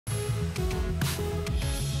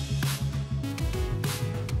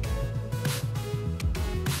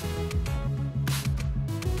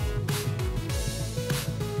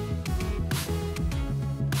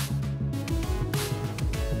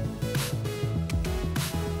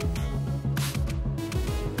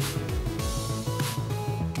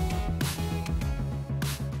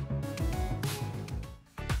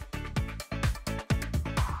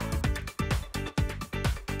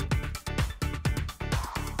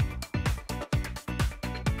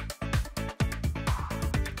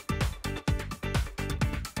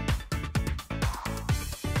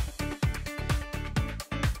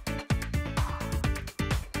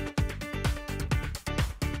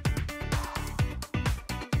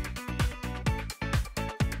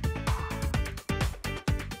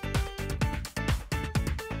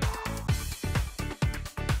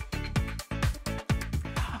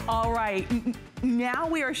All right, now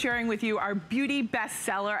we are sharing with you our beauty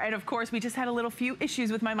bestseller. And of course, we just had a little few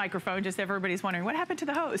issues with my microphone. Just everybody's wondering, what happened to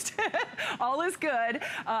the host? All is good,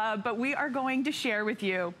 but we are going to share with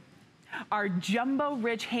you our Jumbo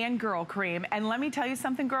Rich Hand Girl Cream. And let me tell you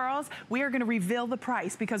something, girls, we are gonna reveal the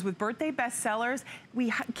price because with birthday bestsellers,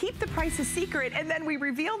 we keep the price a secret and then we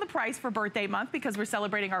reveal the price for birthday month because we're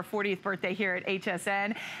celebrating our 40th birthday here at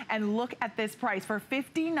HSN. And look at this price for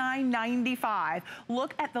 $59.95.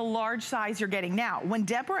 Look at the large size you're getting. Now, when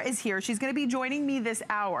Deborah is here, she's gonna be joining me this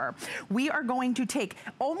hour. We are going to take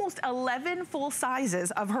almost 11 full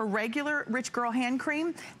sizes of her regular Rich Girl Hand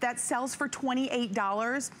Cream that sells for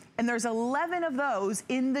 $28. And there's 11 of those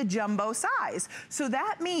in the jumbo size. So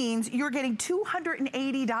that means you're getting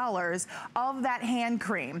 $280 of that hand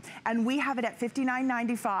cream. And we have it at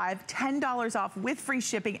 $59.95, $10 off with free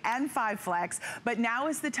shipping and 5 flex. But now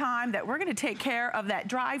is the time that we're gonna take care of that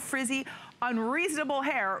dry, frizzy, unreasonable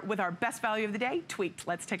hair with our best value of the day, Tweaked.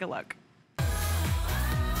 Let's take a look.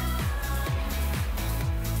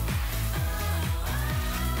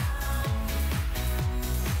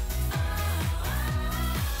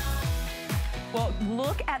 Well,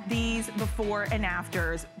 look at these before and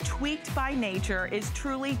afters. Tweaked by nature is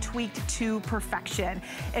truly tweaked to perfection.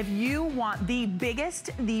 If you want the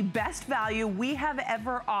biggest, the best value we have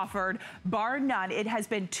ever offered, bar none, it has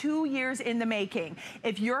been 2 years in the making.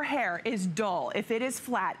 If your hair is dull, if it is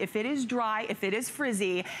flat, if it is dry, if it is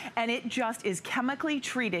frizzy, and it just is chemically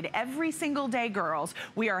treated every single day, girls,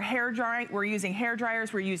 we are hair drying, we're using hair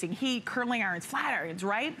dryers, we're using heat, curling irons, flat irons,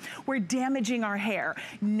 right? We're damaging our hair.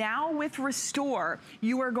 Now with Restore,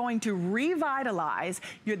 you are going to revitalize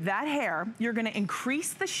that hair. You're going to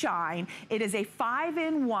increase the shine. It is a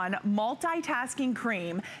 5-in-1 multitasking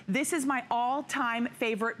cream. This is my all-time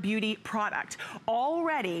favorite beauty product.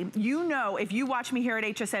 Already, you know, if you watch me here at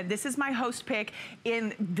HSN, this is my host pick.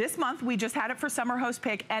 In this month, we just had it for summer host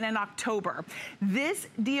pick, and in October. This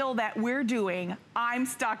deal that we're doing, I'm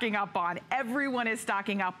stocking up on. Everyone is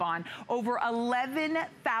stocking up on. Over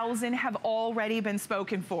 11,000 have already been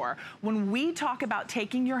spoken for. When we talk about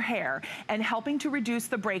taking your hair and helping to reduce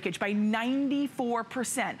the breakage by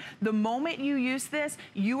 94%. The moment you use this,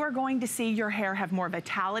 you are going to see your hair have more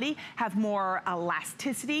vitality, have more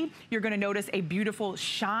elasticity. You're gonna notice a beautiful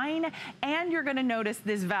shine, and you're gonna notice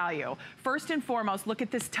this value. First and foremost, look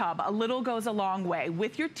at this tub. A little goes a long way.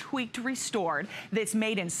 With your Tweaked Restored, that's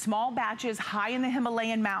made in small batches, high in the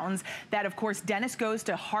Himalayan mountains, that of course Dennis goes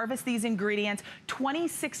to harvest these ingredients,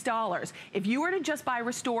 $26. If you were to just buy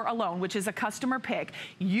Restore alone, which is a customer pick,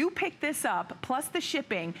 you pick this up plus the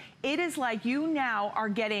shipping, it is like you now are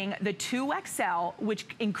getting the 2XL, which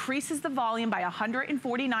increases the volume by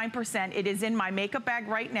 149%. It is in my makeup bag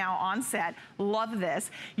right now on set. Love this.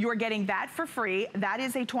 You're getting that for free. That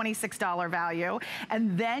is a $26 value.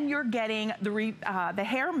 And then you're getting the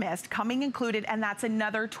hair mist coming included, and that's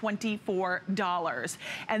another $24.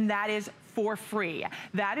 And that is for free.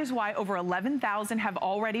 That is why over 11,000 have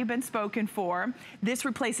already been spoken for. This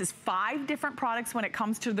replaces 5 different products when it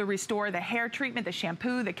comes to the Restore, the hair treatment, the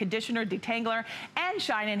shampoo, the conditioner, detangler, and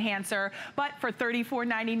shine enhancer. But for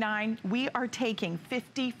 $34.99, we are taking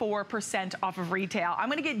 54% off of retail. I'm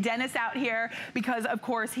gonna get Dennis out here because of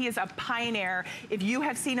course he is a pioneer. If you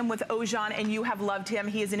have seen him with Ojan and you have loved him,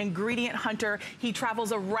 he is an ingredient hunter. He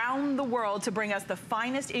travels around the world to bring us the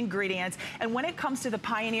finest ingredients. And when it comes to the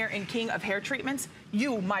pioneer and king of hair treatments,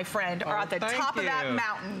 you, my friend, are at the top of that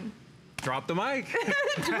mountain. Drop the mic.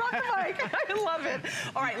 Drop the mic. I love it.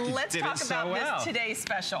 All right, let's talk about this Today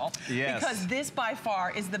Special. Yes. Because this by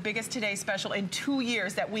far is the biggest Today Special in 2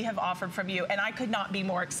 years that we have offered from you, and I could not be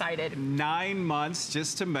more excited. 9 months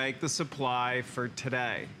just to make the supply for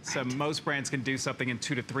today. So most brands can do something in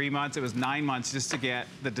 2 to 3 months. It was 9 months just to get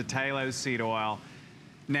the Detalo seed oil.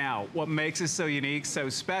 Now, what makes it so unique, so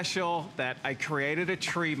special, that I created a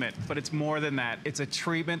treatment, but it's more than that. It's a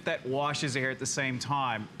treatment that washes your hair at the same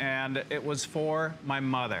time, and it was for my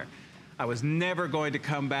mother. I was never going to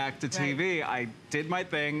come back to TV. I did my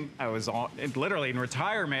thing. I was literally in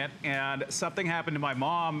retirement, and something happened to my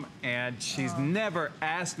mom, and she's never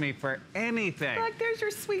asked me for anything. Look, there's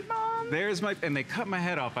your sweet mom. There's my, and they cut my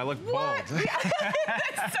head off. I look bald.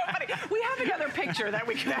 That's so funny. We have another picture that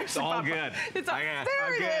we can actually It's all good. It's all,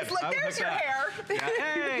 there it is. Look, there's your hair. Yeah.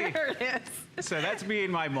 Hey. There it is. So that's me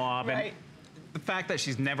and my mom. Right. And the fact that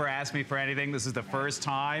she's never asked me for anything, this is the first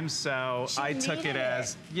time, so I took it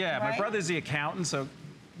as, my brother's the accountant, so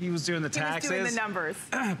he was doing the taxes. He was doing the numbers.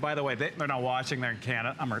 By the way, they're not watching, they're in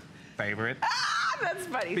Canada. I'm her favorite. Ah, that's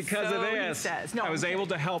funny. Because of this, I was able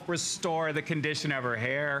to help restore the condition of her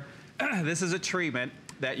hair. This is a treatment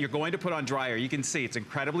that you're going to put on dry hair. You can see it's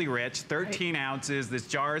incredibly rich, 13 ounces. This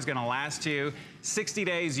jar is gonna last you 60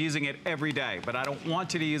 days using it every day, but I don't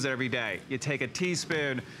want you to use it every day. You take a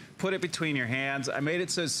teaspoon, put it between your hands. I made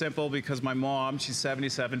it so simple because my mom, she's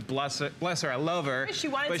 77, bless her, I love her. She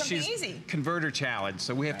wanted something she's easy. Converter challenge,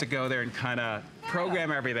 so we have to go there and kind of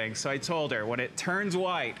program everything. So I told her, when it turns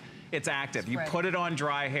white, it's active. You put it on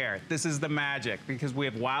dry hair. This is the magic, because we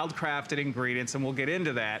have wild crafted ingredients, and we'll get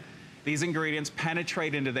into that. These ingredients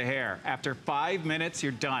penetrate into the hair. After 5 minutes,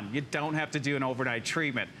 you're done. You don't have to do an overnight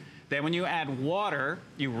treatment. Then when you add water,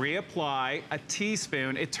 you reapply a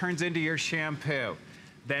teaspoon, it turns into your shampoo.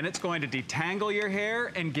 Then it's going to detangle your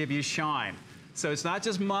hair and give you shine. So it's not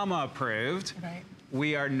just mama approved.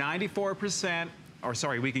 We are 94%, or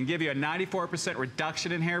sorry, we can give you a 94%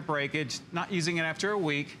 reduction in hair breakage, not using it after a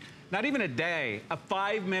week, not even a day, a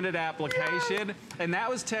 5-minute application, and that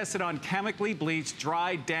was tested on chemically bleached,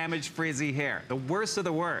 dry, damaged, frizzy hair, the worst of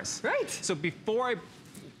the worst. So before I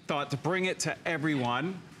thought to bring it to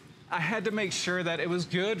everyone, I had to make sure that it was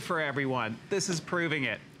good for everyone. This is proving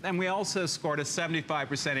it. And we also scored a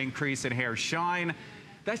 75% increase in hair shine.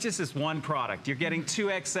 That's just this one product. You're getting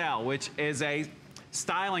 2XL, which is a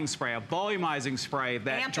styling spray, a volumizing spray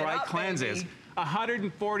that dry cleanses.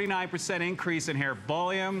 149% increase in hair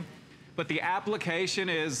volume. But the application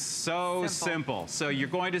is so simple. So you're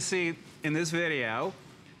going to see in this video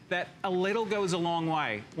that a little goes a long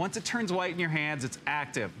way. Once it turns white in your hands, it's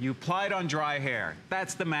active. You apply it on dry hair.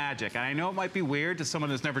 That's the magic. And I know it might be weird to someone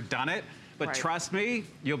who's never done it, but trust me,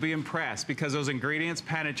 you'll be impressed, because those ingredients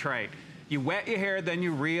penetrate. You wet your hair, then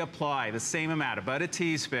you reapply the same amount, about a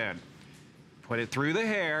teaspoon. Put it through the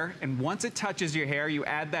hair, and once it touches your hair, you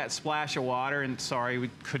add that splash of water, and sorry, we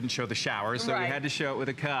couldn't show the shower, so we had to show it with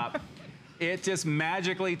a cup. It just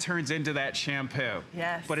magically turns into that shampoo.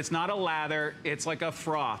 But it's not a lather, it's like a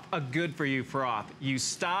froth, a good for you froth. You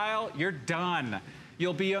style, you're done.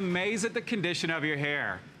 You'll be amazed at the condition of your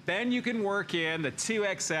hair. Then you can work in the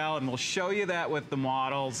 2XL, and we'll show you that with the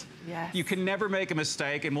models. You can never make a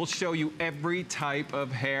mistake, and we'll show you every type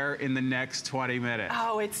of hair in the next 20 minutes.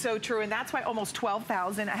 Oh, it's so true, and that's why almost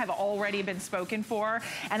 12,000 have already been spoken for.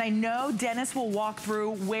 And I know Dennis will walk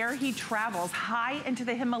through where he travels high into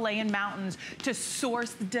the Himalayan mountains to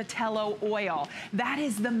source the Detello oil. That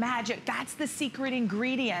is the magic. That's the secret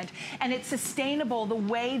ingredient, and it's sustainable the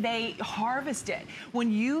way they harvest it.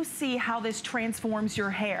 When you see how this transforms your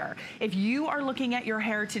hair, if you are looking at your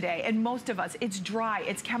hair today, and most of us, it's dry,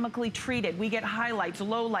 it's chemically treated, we get highlights,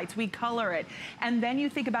 lowlights, we color it, and then you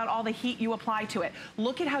think about all the heat you apply to it.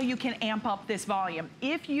 Look at how you can amp up this volume.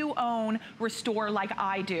 If you own Restore like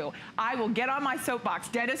I do, I will get on my soapbox.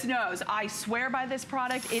 Dennis knows, I swear by this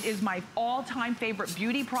product. It is my all-time favorite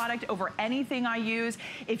beauty product over anything I use.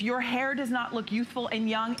 If your hair does not look youthful and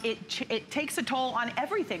young, it takes a toll on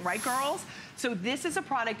everything, right, girls? So this is a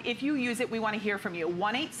product, if you use it, we want to hear from you.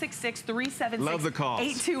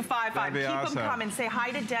 1-866-376-8255. Keep them coming. Say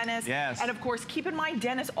hi to Dennis. And of course, keep in mind,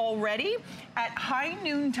 Dennis, already at high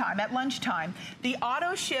noon time, at lunchtime, the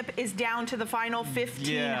auto ship is down to the final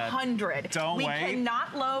 1,500. Don't wait. We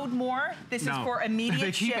cannot load more. This is for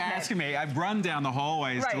immediate shipment. They keep asking me. I've run down the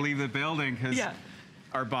hallways to leave the building because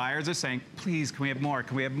our buyers are saying, please, can we have more?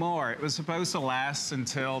 Can we have more? It was supposed to last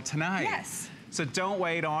until tonight. So don't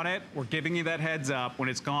wait on it. We're giving you that heads up. When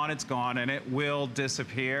it's gone, and it will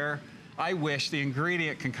disappear. I wish the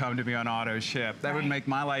ingredient can come to me on auto ship. That would make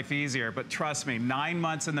my life easier. But trust me, 9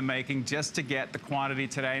 months in the making just to get the quantity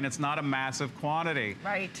today, and it's not a massive quantity.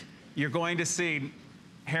 You're going to see,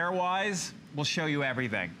 hair-wise, we'll show you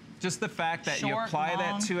everything. Just the fact that you apply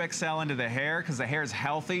that 2XL into the hair, because the hair is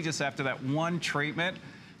healthy just after that one treatment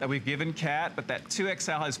that we've given Kat, but that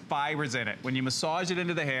 2XL has fibers in it. When you massage it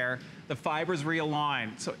into the hair, the fibers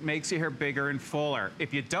realign, so it makes your hair bigger and fuller.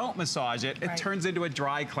 If you don't massage it, it turns into a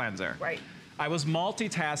dry cleanser. I was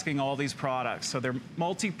multitasking all these products, so they're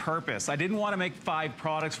multi-purpose. I didn't want to make 5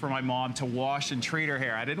 products for my mom to wash and treat her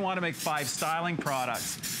hair. I didn't want to make 5 styling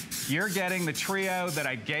products. You're getting the trio that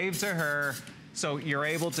I gave to her, so you're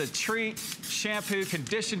able to treat, shampoo,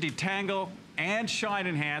 condition, detangle, and shine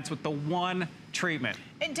enhance with the one treatment.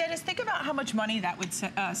 And Dennis, think about how much money that would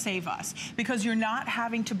save us, because you're not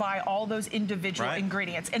having to buy all those individual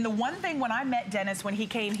ingredients. And the one thing, when I met Dennis when he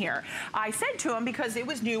came here, I said to him, because it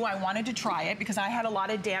was new, I wanted to try it because I had a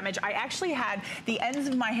lot of damage. I actually had, the ends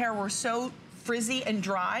of my hair were so frizzy and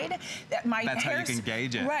dried. That's how you can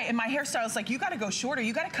gauge it. Right, and my hairstylist's like, you gotta go shorter,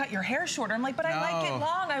 you gotta cut your hair shorter. I'm like, but I like it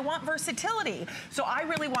long, I want versatility. So I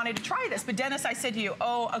really wanted to try this, but Dennis, I said to you,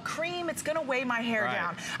 oh, a cream, it's gonna weigh my hair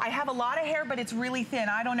down. I have a lot of hair, but it's really thin,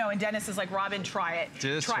 I don't know. And Dennis is like, Robin, try it.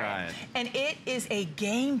 Just try it. And it is a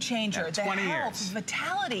game changer. Yeah, 20 years.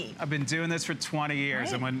 Vitality. I've been doing this for 20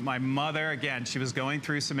 years, and when my mother, again, she was going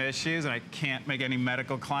through some issues, and I can't make any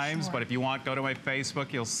medical claims, but if you want, go to my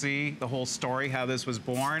Facebook, you'll see the whole story, how this was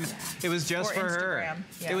born. It was just for her.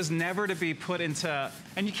 It was never to be put into,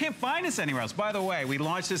 and you can't find this anywhere else. By the way, we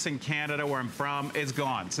launched this in Canada, where I'm from. It's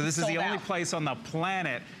gone. So this is the only place on the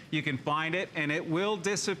planet you can find it, and it will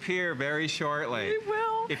disappear very shortly. It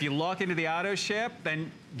will. If you lock into the auto ship,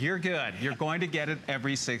 then you're good. You're going to get it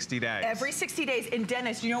every 60 days. Every 60 days. And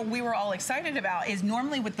Dennis, you know what we were all excited about is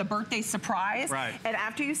normally with the birthday surprise. Right. And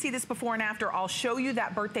after you see this before and after, I'll show you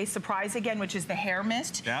that birthday surprise again, which is the hair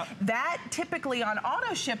mist. Yep. That typically on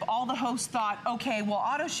auto ship, all the hosts thought, okay, well,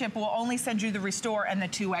 auto ship will only send you the Restore and the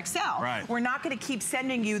 2XL. Right. We're not going to keep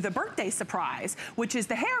sending you the birthday surprise, which is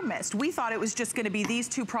the hair mist. We thought it was just going to be these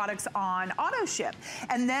two products on auto ship.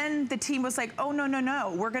 And then the team was like, oh, no, no,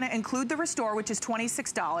 no. We're going to include the Restore, which is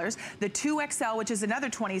 $26, the 2XL, which is another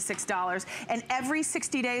 $26, and every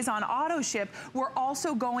 60 days on auto ship, we're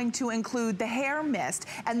also going to include the hair mist,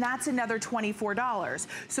 and that's another $24.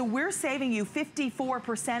 So we're saving you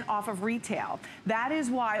 54% off of retail. That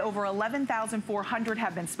is why over 11,400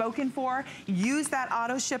 have been spoken for. Use that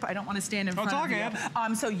auto ship. I don't want to stand in front of you.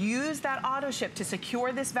 So use that auto ship to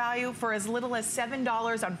secure this value for as little as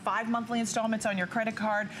 $7 on 5 monthly installments on your credit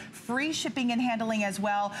card. Free shipping and handling as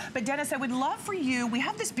well. But Dennis, I would love for you, we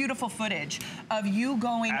have this beautiful footage of you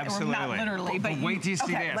going, or not literally, but wait till you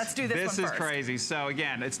see this. Let's do this one first. This is crazy. So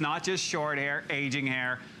again, it's not just short hair, aging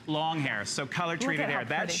hair, long hair, so color treated hair.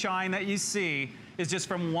 That shine that you see is just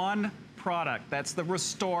from one product. That's the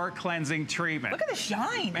Restore Cleansing Treatment. Look at the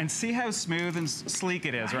shine. And see how smooth and sleek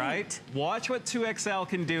it is, right? Watch what 2XL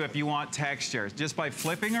can do if you want texture. Just by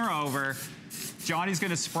flipping her over, Johnny's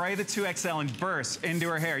gonna spray the 2XL and burst into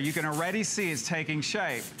her hair. You can already see it's taking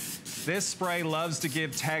shape. This spray loves to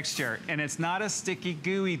give texture, and it's not a sticky,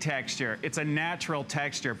 gooey texture. It's a natural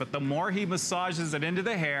texture, but the more he massages it into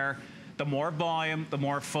the hair, the more volume, the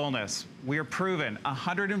more fullness. We're proven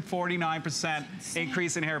 149%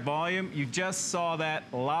 increase in hair volume. You just saw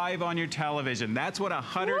that live on your television. That's what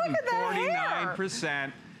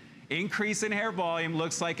 149% increase in hair volume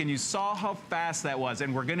looks like, and you saw how fast that was,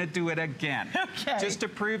 and we're gonna do it again. Just to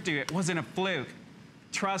prove to you it wasn't a fluke.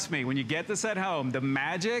 Trust me, when you get this at home, the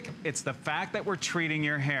magic, it's the fact that we're treating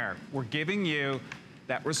your hair. We're giving you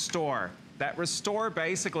that Restore. That Restore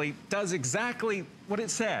basically does exactly what it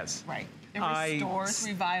says. Right. It restores,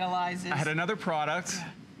 revitalizes. I had another product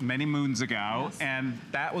many moons ago, and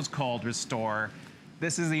that was called Restore.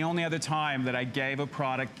 This is the only other time that I gave a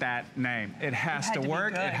product that name. It has to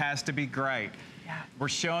work, it has to be great. We're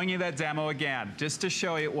showing you that demo again, just to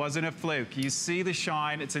show you it wasn't a fluke. You see the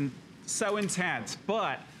shine, it's so intense,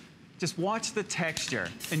 but just watch the texture,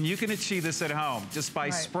 and you can achieve this at home just by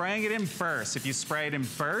spraying it in bursts. If you spray it in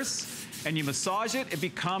bursts and you massage it, it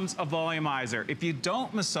becomes a volumizer. If you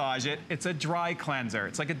don't massage it, it's a dry cleanser.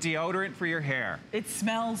 It's like a deodorant for your hair. It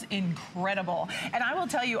smells incredible. And I will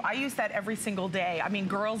tell you, I use that every single day. I mean,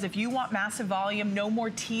 girls, if you want massive volume, no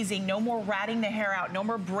more teasing, no more ratting the hair out, no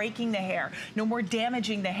more breaking the hair, no more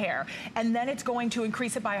damaging the hair. And then it's going to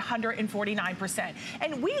increase it by 149%.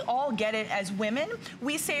 And we all get it as women.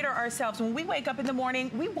 We say to ourselves, when we wake up in the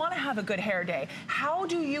morning, we want to have a good hair day. How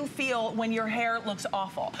do you feel when your hair looks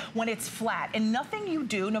awful, when it's flat? And nothing you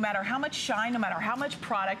do, no matter how much shine, no matter how much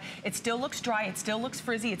product, it still looks dry, it still looks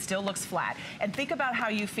frizzy, it still looks flat. And think about how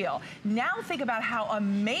you feel. Now think about how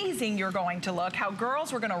amazing you're going to look, how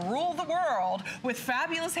girls are going to rule the world with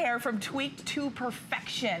fabulous hair from tweaked to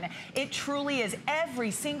perfection. It truly is.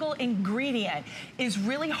 Every single ingredient is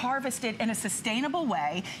really harvested in a sustainable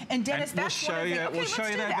way. And Dennis, we'll show you that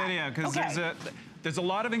video, because there's a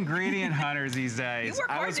lot of ingredient hunters these days.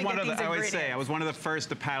 I was one of the first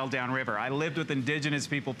to paddle downriver. I lived with indigenous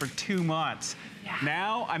people for 2 months.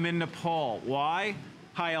 Now I'm in Nepal. Why?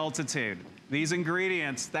 High altitude. These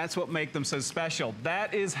ingredients, that's what make them so special.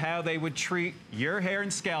 That is how they would treat your hair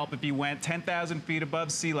and scalp if you went 10,000 feet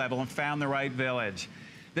above sea level and found the right village.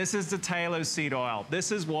 This is the Talo seed oil.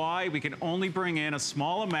 This is why we can only bring in a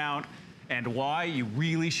small amount, and why you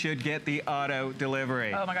really should get the auto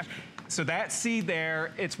delivery. Oh my gosh. So that seed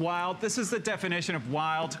there, it's wild. This is the definition of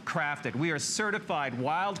wild crafted. We are certified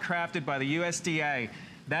wild crafted by the USDA.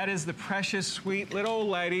 That is the precious, sweet little old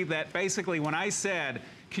lady that basically, when I said,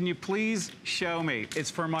 can you please show me? It's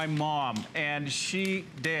for my mom, and she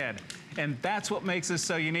did. And that's what makes us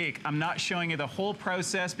so unique. I'm not showing you the whole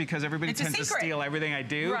process because everybody tends to steal everything I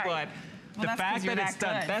do, but the fact that it's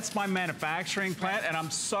done, that's my manufacturing plant, and I'm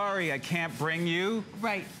sorry I can't bring you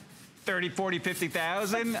 30, 40,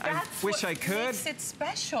 50,000. I wish I could. Makes it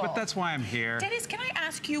special. But that's why I'm here. Dennis, can I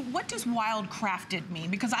ask you, what does wildcrafted mean?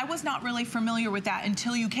 Because I was not really familiar with that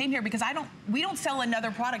until you came here, because we don't sell another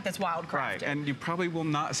product that's wildcrafted. Right, and you probably will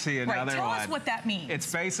not see another one. Tell us what that means.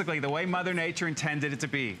 It's basically the way Mother Nature intended it to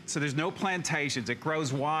be. So there's no plantations, it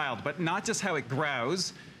grows wild, but not just how it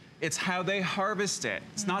grows, it's how they harvest it.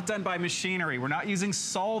 It's not done by machinery. We're not using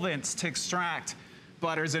solvents to extract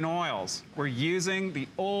butters and oils. We're using the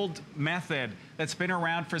old method that's been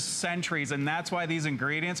around for centuries, and that's why these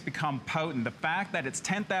ingredients become potent. The fact that it's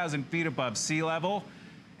 10,000 feet above sea level,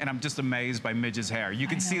 and I'm just amazed by Midge's hair. You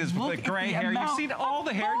can see this with the gray hair. You've seen all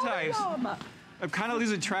the hair types. I'm kind of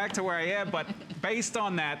losing track to where I am, but based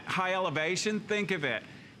on that high elevation, think of it.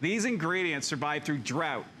 These ingredients survive through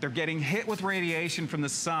drought. They're getting hit with radiation from the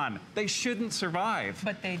sun. They shouldn't survive.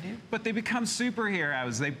 But they do. But they become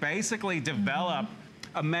superheroes. They basically develop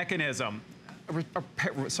a mechanism,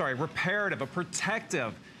 reparative, a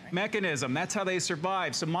protective mechanism. That's how they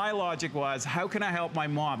survive. So my logic was, how can I help my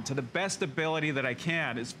mom? To the best ability that I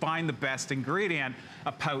can is find the best ingredient,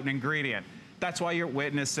 a potent ingredient. That's why you're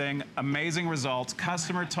witnessing amazing results,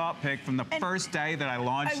 customer top pick from the first day that I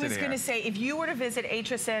launched it here. I was going to say, if you were to visit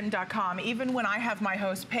hsn.com, even when I have my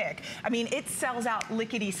host pick, I mean, it sells out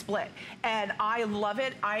lickety-split. And I love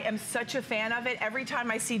it. I am such a fan of it. Every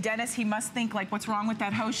time I see Dennis, he must think, like, what's wrong with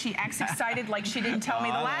that host? She acts excited like she didn't tell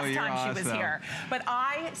me the last time she was here. But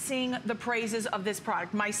I sing the praises of this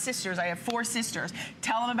product. My sisters, I have 4 sisters,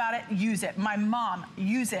 tell them about it, use it. My mom,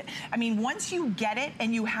 use it. I mean, once you get it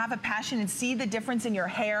and you have a passion and see the difference in your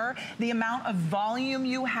hair, the amount of volume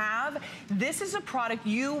you have, this is a product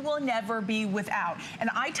you will never be without. And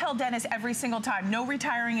I tell Dennis every single time, no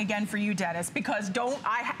retiring again for you, Dennis, because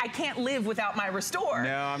I can't live without my Restore.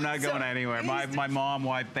 No, I'm not going anywhere. My mom,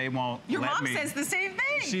 wife, they won't let me. Your mom says the same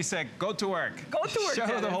thing. She said, go to work. Go to work, Show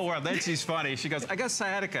Dennis. the whole world. Then she's funny. She goes, I got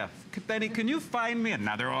sciatica. Benny, can you find me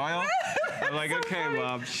another oil? I'm like, so okay, funny.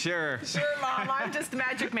 Mom, sure. Sure, Mom, I'm just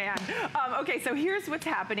magic man. Okay, so here's what's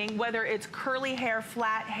happening, whether it's curly hair,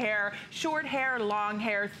 flat hair, short hair, long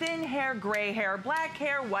hair, thin hair, gray hair, black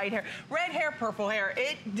hair, white hair, red hair, purple hair,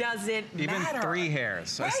 it doesn't matter. Even 3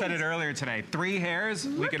 hairs. I said it earlier today. 3 hairs,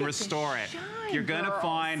 we can restore it. You're gonna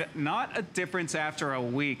find not a difference after a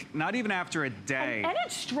week, not even after a day. And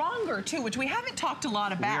it's stronger too, which we haven't talked a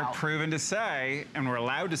lot about. We are proven to say, and we're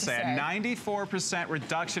allowed to say, a 94%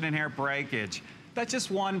 reduction in hair breakage. That's just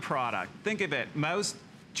one product. Think of it, most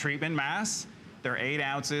treatment masks, they're 8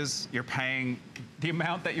 ounces. You're paying the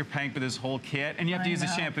amount that you're paying for this whole kit, and you have to use a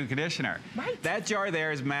shampoo and conditioner. That jar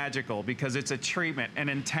there is magical because it's a treatment, an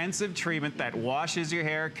intensive treatment that washes your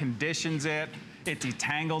hair, conditions it, it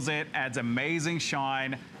detangles it, adds amazing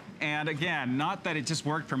shine. And again, not that it just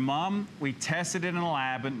worked for Mom. We tested it in a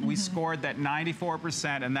lab, and we scored that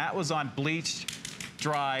 94%, and that was on bleached,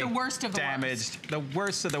 dry, the worst of the damaged, worst. The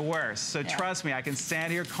worst of the worst. So trust me, I can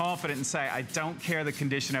stand here confident and say, I don't care the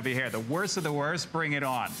condition of your hair. The worst of the worst, bring it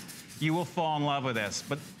on. You will fall in love with this.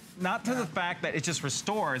 But not to the fact that it just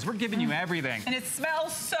restores. We're giving you everything. And it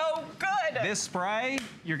smells so good. This spray,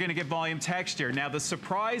 you're gonna get volume texture. Now the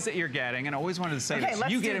surprise that you're getting, and I always wanted to say this,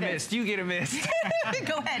 you get a mist, you get a mist.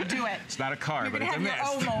 Go ahead, do it. It's not a car, but it's a mist. You're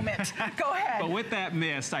gonna have your own moment. Go ahead. But with that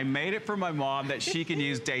mist, I made it for my mom that she can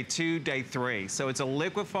use day 2, day 3. So it's a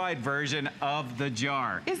liquefied version of the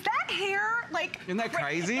jar. Is that hair, like... Isn't that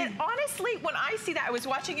crazy? And honestly, when I see that, I was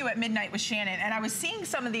watching you at midnight with Shannon, and I was seeing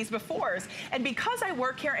some of these befores, and because I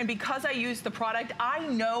work here and because I use the product, I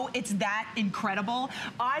know it's that incredible.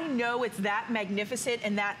 I know it's that magnificent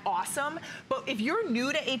and that awesome. But if you're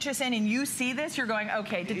new to HSN and you see this, you're going,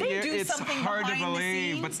 okay, did they do something behind the scenes? It's hard to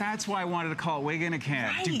believe, but that's why I wanted to call it Wig in a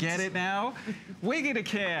Can. Do you get it now? Wig in a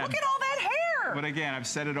Can. Look at all that hair. But again, I've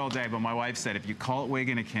said it all day, but my wife said, if you call it Wig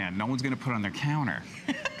in a Can, no one's gonna put it on their counter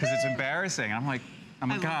because it's embarrassing. I'm like, I'm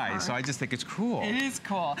a guy, so I just think it's cool. It is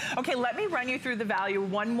cool. Okay, let me run you through the value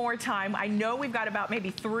one more time. I know we've got about maybe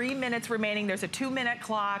 3 minutes remaining. There's a 2-minute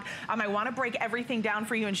clock. I want to break everything down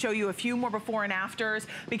for you and show you a few more before and afters,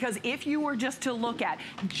 because if you were just to look at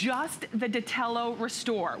just the Detello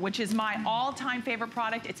Restore, which is my all-time favorite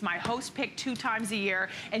product, it's my host pick 2 times a year,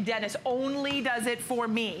 and Dennis only does it for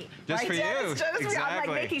me. Just for you, exactly. I'm like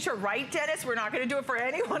making sure, right, Dennis? We're not going to do it for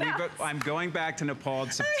anyone else. I'm going back to Nepal in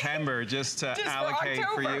September just to allocate wait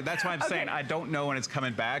for you. That's why I'm saying I don't know when it's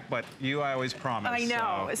coming back, but I always promise. I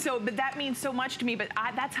know. But that means so much to me, but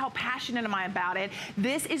that's how passionate am I about it.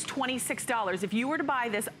 This is $26. If you were to buy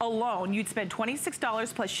this alone, you'd spend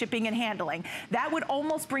 $26 plus shipping and handling. That would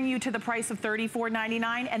almost bring you to the price of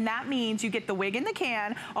 $34.99, and that means you get the wig in the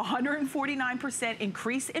can, 149%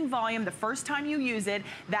 increase in volume the first time you use it.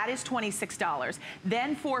 That is $26.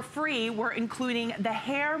 Then for free, we're including the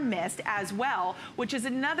hair mist as well, which is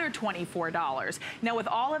another $24. Now, with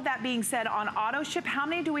all of that being said, on auto ship, how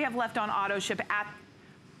many do we have left on auto ship at?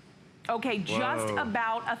 Okay, just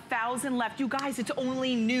about 1,000 left. You guys, it's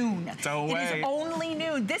only noon. It is only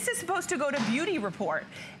noon. This is supposed to go to Beauty Report.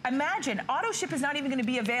 Imagine, auto ship is not even gonna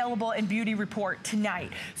be available in Beauty Report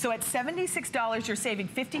tonight. So at $76, you're saving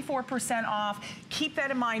 54% off. Keep that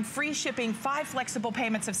in mind. Free shipping, 5 flexible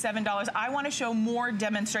payments of $7. I wanna show more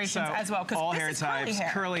demonstrations as well, because all this hair is types,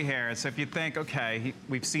 curly hair. So if you think, okay,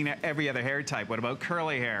 we've seen every other hair type, what about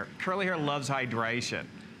curly hair? Curly hair loves hydration.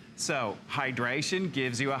 So hydration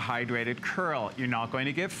gives you a hydrated curl. You're not going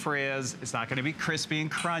to get frizz. It's not going to be crispy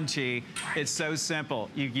and crunchy. It's so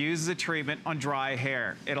simple. You use the treatment on dry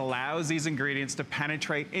hair. It allows these ingredients to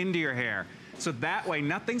penetrate into your hair. So that way,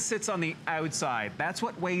 nothing sits on the outside. That's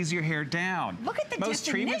what weighs your hair down. Look at the Most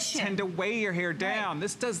treatments tend to weigh your hair down.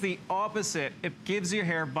 This does the opposite. It gives your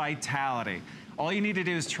hair vitality. All you need to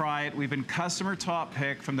do is try it. We've been customer top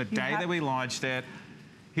pick from the day that we launched it.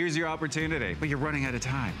 Here's your opportunity, but you're running out of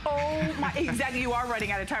time. Oh my, exactly, you are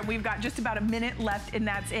running out of time. We've got just about a minute left and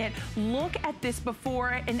that's it. Look at this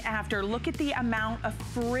before and after. Look at the amount of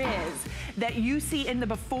frizz that you see in the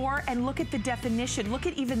before and look at the definition. Look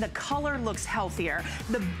at even the color looks healthier.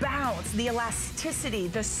 The bounce, the elasticity,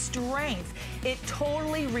 the strength. It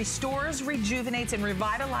totally restores, rejuvenates, and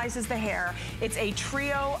revitalizes the hair. It's a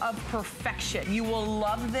trio of perfection. You will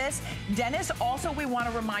love this. Dennis, also we want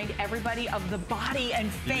to remind everybody of the body and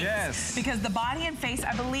face. Yes. Because the body and face,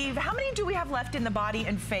 I believe, how many do we have left in the body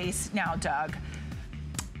and face now, Doug?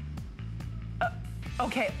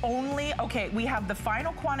 Okay, we have the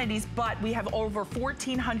final quantities, but we have over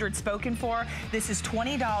 1,400 spoken for. This is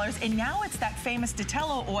 $20, and now it's that famous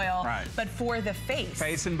Detello oil, but for the face.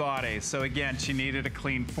 Face and body. So again, she needed a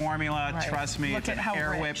clean formula. Trust me, it's an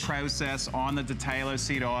air whip process on the Detello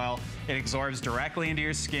seed oil. It absorbs directly into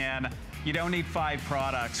your skin. You don't need 5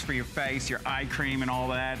 products for your face, your eye cream, and all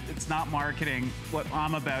that. It's not marketing. What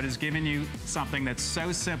I'm about is giving you something that's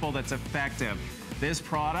so simple that's effective. This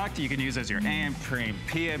product you can use as your AM cream,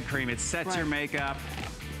 PM cream. It sets your makeup.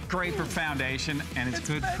 Great for foundation, and it's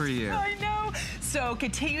good for you. I know. So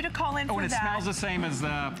continue to call in for that. And it smells the same as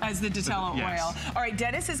the Detello oil. All right,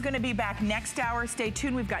 Dennis is going to be back next hour. Stay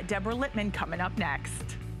tuned. We've got Deborah Lippmann coming up next.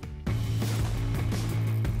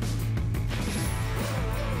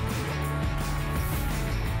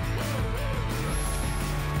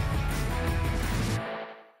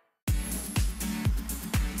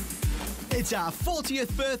 It's our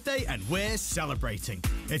 40th birthday and we're celebrating.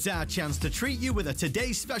 It's our chance to treat you with a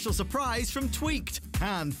today's special surprise from Tweaked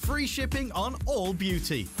and free shipping on all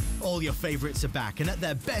beauty. All your favorites are back and at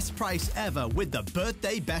their best price ever with the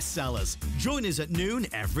birthday bestsellers. Join us at noon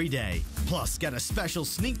every day. Plus, get a special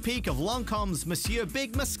sneak peek of Lancome's Monsieur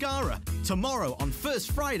Big Mascara tomorrow on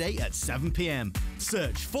First Friday at 7 p.m.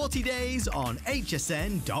 Search 40 Days on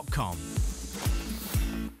hsn.com.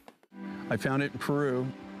 I found it in Peru,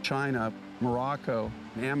 China, Morocco,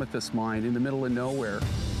 an amethyst mine in the middle of nowhere.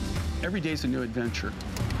 Every day's a new adventure.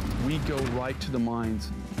 We go right to the mines.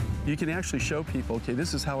 You can actually show people, okay,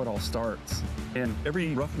 this is how it all starts. And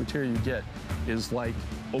every rough material you get is like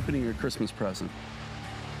opening a Christmas present.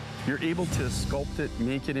 You're able to sculpt it,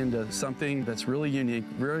 make it into something that's really unique,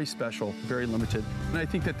 very special, very limited. And I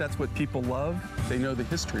think that that's what people love. They know the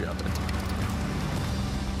history of it.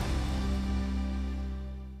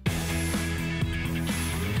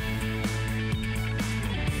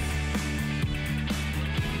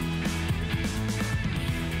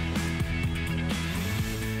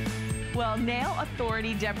 Well, Nail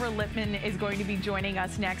Authority, Deborah Lippmann is going to be joining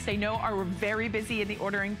us next. I know we're very busy in the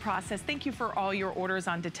ordering process. Thank you for all your orders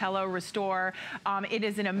on Detello Restore. It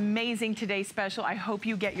is an amazing Today special. I hope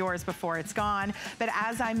you get yours before it's gone. But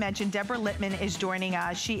as I mentioned, Deborah Lippmann is joining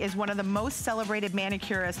us. She is one of the most celebrated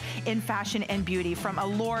manicurists in fashion and beauty, from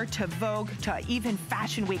Allure to Vogue to even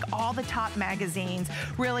Fashion Week, all the top magazines.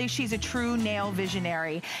 Really, she's a true nail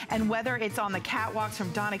visionary. And whether it's on the catwalks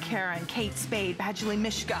from Donna Karan, Kate Spade, Badgley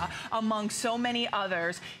Mishka, among so many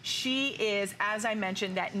others. She is, as I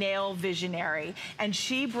mentioned, that nail visionary, and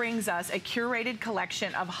she brings us a curated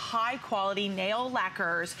collection of high quality nail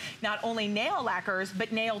lacquers, not only nail lacquers,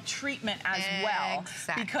 but nail treatment as well.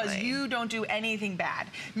 Exactly. Because you don't do anything bad,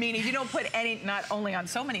 meaning you don't put any, not only on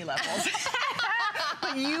so many levels,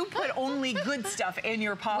 but you put only good stuff in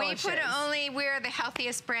your polishes. We're the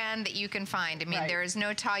healthiest brand that you can find. I mean, there is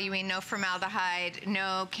no toluene, no formaldehyde,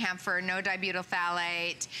 no camphor, no dibutyl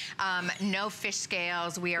phthalate, no fish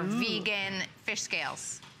scales. We are vegan fish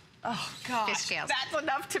scales. Oh, gosh. Fish scales. That's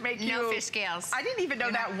enough to make you... No fish scales. I didn't even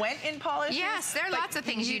know that went in polishes. Yes, there are lots of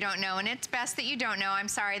things you don't know, and it's best that you don't know. I'm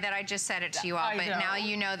sorry that I just said it to you all, but now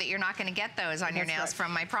you know that you're not going to get those on your nails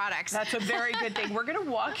from my products. That's a very good thing. We're going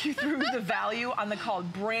to walk you through the value on the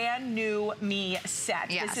called Brand New Me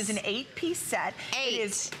set. Yes. This is an 8-piece set. 8. It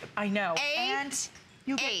is, I know. 8. And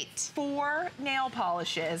you get 4 nail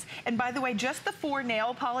polishes. And by the way, just the 4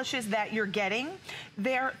 nail polishes that you're getting,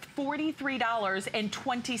 they're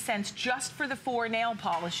 $43.20 just for the 4 nail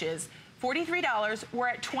polishes. $43, we're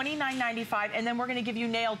at $29.95, and then we're gonna give you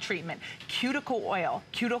nail treatment, cuticle oil,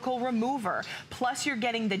 cuticle remover, plus you're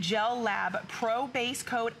getting the Gel Lab Pro Base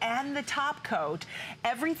Coat and the top coat,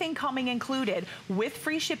 everything coming included with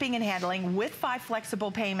free shipping and handling, with 5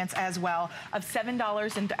 flexible payments as well of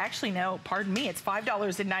 $7, and actually no, pardon me, it's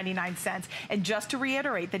 $5.99. And just to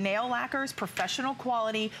reiterate, the nail lacquers, professional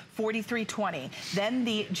quality, $43.20. Then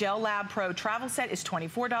the Gel Lab Pro travel set is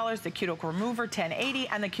 $24, the cuticle remover, $10.80,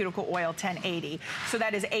 and the cuticle oil, $10.80. So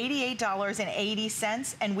that is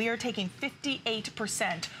 $88.80, and we are taking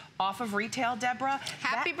 58% off of retail, Deborah.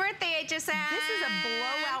 Happy birthday, HSN! This is a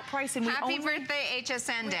blowout price, and Happy birthday,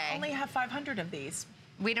 HSN Day. We only have 500 of these.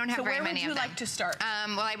 We don't have very many of them. So where would you like to start?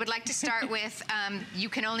 Well, I would like to start with, you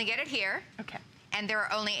can only get it here. Okay. And there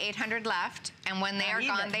are only 800 left, and when they are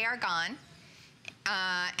gone, they are gone.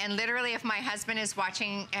 And literally, if my husband is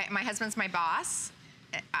watching, my husband's my boss,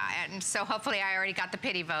 and so hopefully I already got the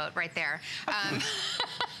pity vote right there.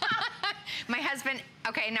 My husband,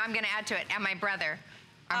 okay, now I'm gonna add to it, and my brother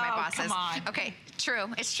are my bosses. Come on. Okay,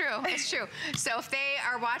 true, it's true, it's true. So if they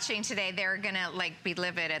are watching today, they're gonna like be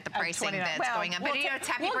livid at the pricing that's going up. But you know, it's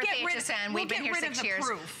happy birthday, HSN. We've been here 6 years.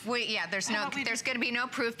 Yeah, there's gonna be no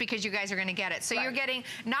proof because you guys are gonna get it. So you're getting,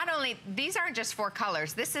 not only, these aren't just 4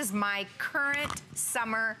 colors, this is my current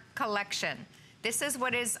summer collection. This is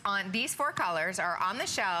what is on, these 4 colors are on the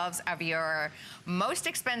shelves of your most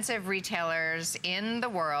expensive retailers in the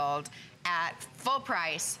world at full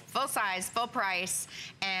price, full size, full price,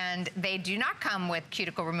 and they do not come with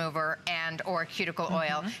cuticle remover and or cuticle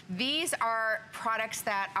oil. These are products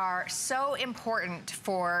that are so important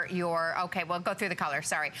for your, okay, well, go through the color,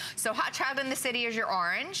 sorry. So Hot Child in the City is your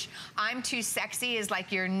orange. I'm Too Sexy is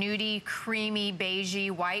like your nudie, creamy,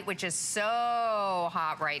 beigey white, which is so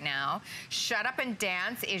hot right now. Shut Up and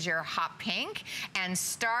Dance is your hot pink, and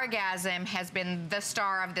Stargasm has been the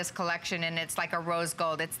star of this collection, and it's like a rose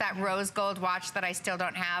gold. It's that rose gold watch that I still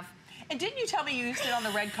don't have. And didn't you tell me you used it on the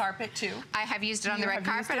red carpet too? I have used it on the red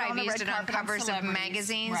carpet. I've used it on covers of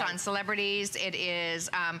magazines, on celebrities. It is,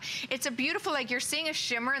 it's a beautiful, like you're seeing a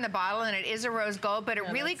shimmer in the bottle, and it is a rose gold, but it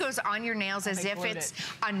really goes on your nails as if it's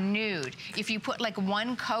a nude. If you put like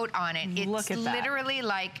 1 coat on it, it's literally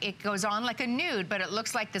like, it goes on like a nude, but it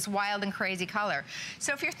looks like this wild and crazy color.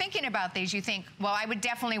 So if you're thinking about these, you think, well, I would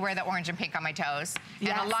definitely wear the orange and pink on my toes.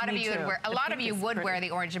 Yes, and a lot of you would wear, a lot of you would pretty. wear the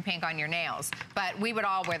orange and pink on your nails, but we would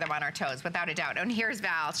all wear them on our toes, without a doubt. And here's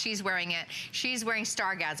Val. She's wearing it. She's wearing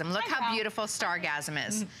Stargasm. Look how beautiful Stargasm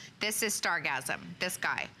is. This is Stargasm, this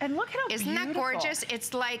guy. And look how Isn't that gorgeous?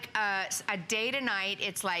 It's like a day to night.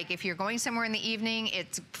 It's like if you're going somewhere in the evening,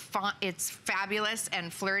 it's fabulous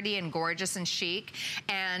and flirty and gorgeous and chic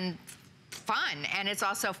and fun, and it's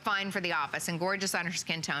also fun for the office and gorgeous on her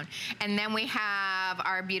skin tone. And then we have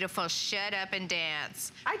our beautiful Shut Up and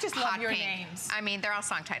Dance. I just love your names. I mean, they're all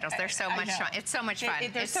song titles. They're so much fun. It's so much fun.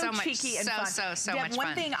 They're it's so cheeky and fun. So much fun.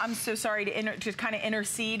 One thing, I'm so sorry to kind of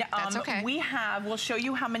intercede. That's okay. We'll show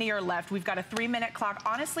you how many are left. We've got a 3-minute clock.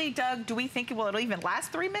 Honestly, Doug, do we think it'll even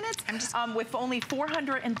last 3 minutes? With only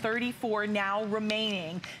 434 now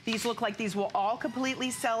remaining, these look like these will all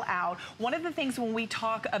completely sell out. One of the things when we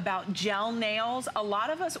talk about gel nails, a lot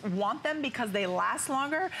of us want them because they last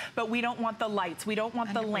longer, but we don't want the lights, we don't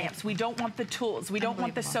want the lamps, we don't want the tools, we don't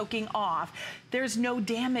want the soaking off. There's no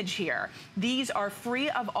damage here. These are free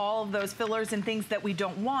of all of those fillers and things that we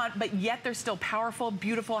don't want, but yet they're still powerful,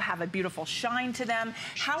 beautiful, have a beautiful shine to them.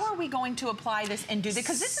 How are we going to apply this and do this?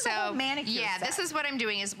 Because this is a whole manicure set. This is what I'm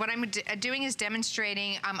doing. Is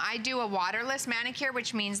demonstrating. I do a waterless manicure,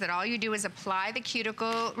 which means that all you do is apply the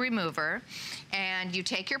cuticle remover, and you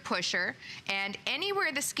take your pusher here. And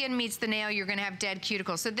anywhere the skin meets the nail, you're gonna have dead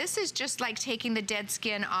cuticles. So this is just like taking the dead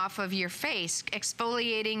skin off of your face,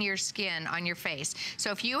 exfoliating your skin on your face.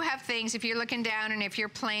 So if you have things, if you're looking down and if you're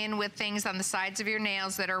playing with things on the sides of your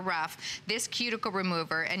nails that are rough, this cuticle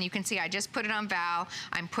remover, and you can see I just put it on Val,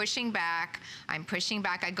 I'm pushing back,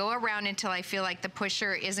 I go around until I feel like the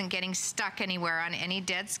pusher isn't getting stuck anywhere on any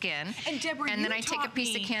dead skin. And Deborah, and then I take a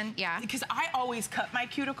piece of because I always cut my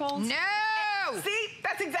cuticles. No! See,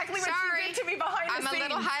 that's exactly what you did to me behind the scenes. I'm a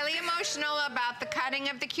little highly emotional about the cutting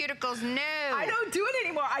of the cuticles. No. I don't do it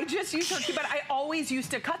anymore. I just used to, but I always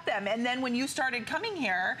used to cut them. And then when you started coming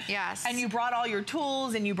here, yes, and you brought all your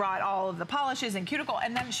tools and you brought all of the polishes and cuticle,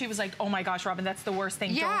 and then she was like, oh my gosh, Robin, that's the worst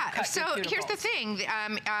thing. Yeah, don't cut so your here's the thing.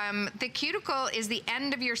 The cuticle is the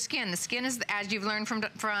end of your skin. The skin is, as you've learned from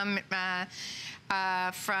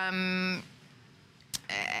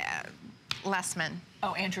Lippmann.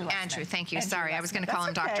 Oh, Andrew Lippmann. Andrew, thank you. Andrew Sorry, Lippmann. I was going to call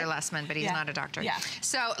him Dr. Lippmann, but he's not a doctor. Yeah.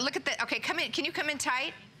 So look at the, okay, come in. Can you come in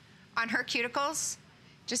tight on her cuticles?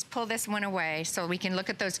 Just pull this one away so we can look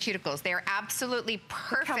at those cuticles. They're absolutely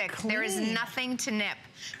perfect. There is nothing to nip.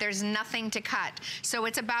 There's nothing to cut. So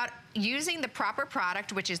it's about using the proper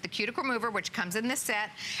product, which is the cuticle remover, which comes in this set,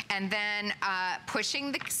 and then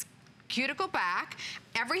pushing the cuticle back.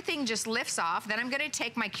 Everything just lifts off. Then I'm going to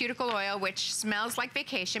take my cuticle oil, which smells like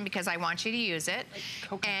vacation because I want you to use it.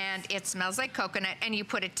 And it smells like coconut. And you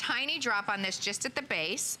put a tiny drop on this just at the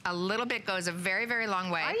base. A little bit goes a very, very long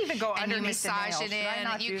way. I even go underneath the nails. And you massage it in. Should I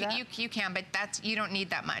not do that? You can, but you don't need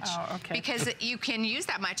that much. Oh, okay. Because you can use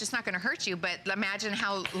that much. It's not going to hurt you, but imagine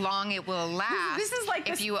how long it will last this is like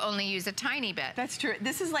if you only use a tiny bit. That's true.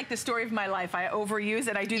 This is like the story of my life. I overuse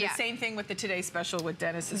it. I do the same thing with the Today Special with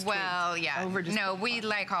Dennis's Well, yeah. No, we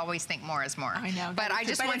like always think more is more. I know. But I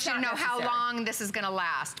just want you to know how long this is going to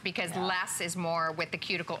last, because less is more with the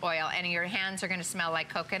cuticle oil, and your hands are going to smell like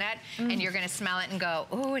coconut, and you're going to smell it and go,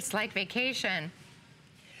 oh, it's like vacation.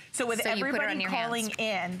 So with everybody calling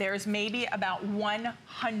in, there's maybe about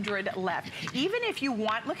 100 left. Even if you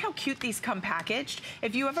want, look how cute these come packaged.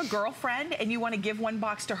 If you have a girlfriend and you want to give one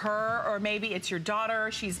box to her, or maybe it's your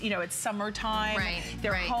daughter, she's, you know, it's summertime,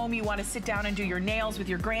 they're home, you want to sit down and do your nails with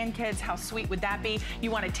your grandkids, how sweet would that be?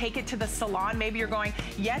 You want to take it to the salon, maybe you're going,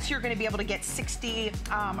 yes, you're going to be able to get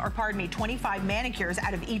 25 manicures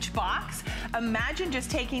out of each box. Imagine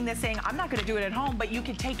just taking this thing, I'm not going to do it at home, but you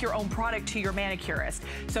could take your own product to your manicurist.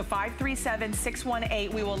 So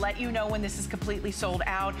 537-618. We will let you know when this is completely sold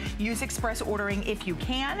out. Use express ordering if you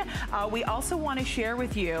can. We also want to share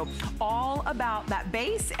with you all about that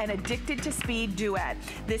base and Addicted to Speed duet.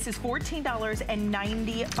 This is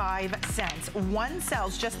 $14.95. One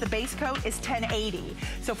sells, just the base coat is $10.80.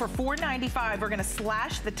 So for $4.95, we're going to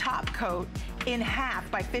slash the top coat in half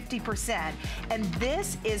by 50%. And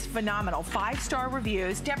this is phenomenal. 5-star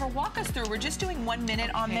reviews. Deborah, walk us through. We're just doing 1 minute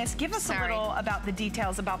on this. Give us a little about the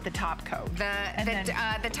details about the top coat.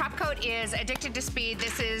 The top coat is Addicted to Speed.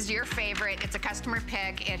 This is your favorite. It's a customer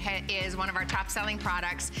pick. It is one of our top selling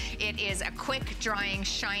products. It is a quick drying,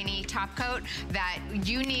 shiny top coat that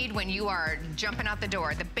you need when you are jumping out the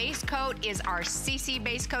door. The base coat is our CC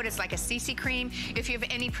base coat. It's like a CC cream. If you have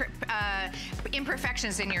any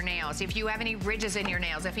imperfections in your nails, if you have any ridges in your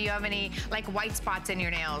nails, if you have any like white spots in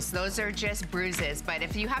your nails, those are just bruises. But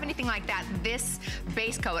if you have anything like that, this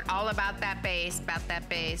base coat, all about that base,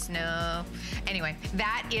 no. Anyway,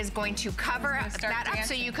 that is going to cover that up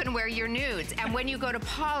so you can wear your nudes. And when you go to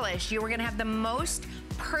polish, you are going to have the most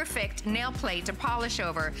perfect nail plate to polish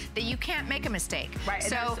over that you can't make a mistake. Right.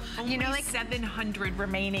 So, you know, like 700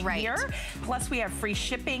 remaining here. Plus we have free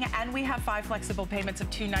shipping and we have 5 flexible payments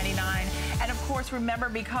of $2.99. And of course, remember,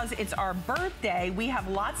 because it's our birthday, we have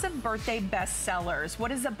lots of birthday bestsellers.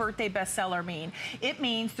 What does a birthday bestseller mean? It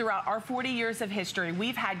means throughout our 40 years of history,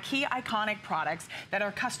 we've had key iconic products that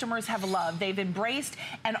our customers have loved, they've embraced,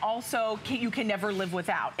 and also you can never live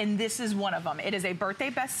without. And this is one of them. It is a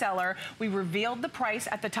birthday bestseller. We revealed the price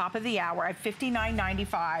at the top of the hour at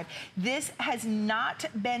 $59.95. This has not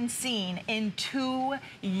been seen in 2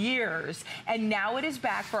 years, and now it is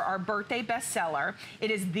back for our birthday bestseller.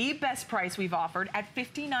 It is the best price we've offered at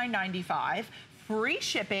 $59.95. Free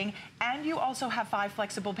shipping, and you also have 5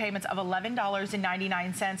 flexible payments of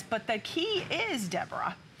 $11.99. But the key is,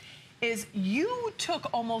 Deborah, is you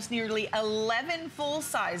took almost nearly 11 full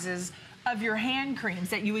sizes of your hand creams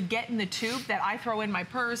that you would get in the tube that I throw in my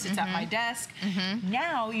purse. It's at my desk.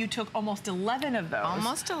 Now you took almost 11 of those.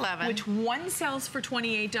 Almost 11. Which one sells for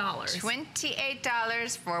 $28.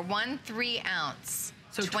 $28 for 1 3-ounce.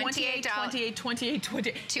 So $28.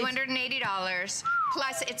 $280.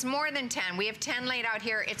 Plus, it's more than 10. We have 10 laid out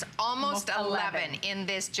here. It's almost 11 in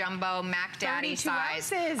this jumbo Mac Daddy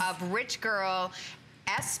size of Rich Girl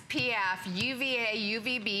SPF, UVA,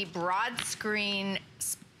 UVB, broad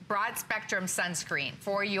spectrum sunscreen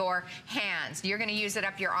for your hands. You're gonna use it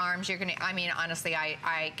up your arms. You're gonna, I mean, honestly,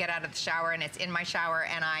 I get out of the shower and it's in my shower,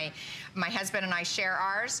 and my husband and I share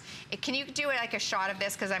ours. Can you do like a shot of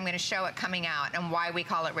this? Because I'm gonna show it coming out and why we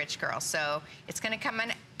call it Rich Girl. So it's gonna come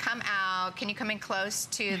out. Can you come in close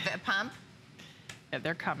to the pump? Yeah,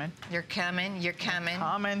 they're coming. You're coming, you're coming.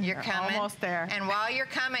 You're coming. Almost there. And while you're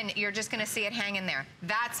coming, you're just gonna see it hanging there.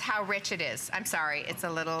 That's how rich it is. I'm sorry, it's a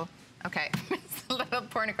little, okay, it's a little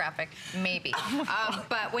pornographic, maybe.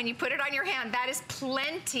 But when you put it on your hand, that is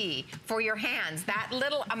plenty for your hands. That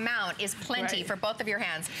little amount is plenty for both of your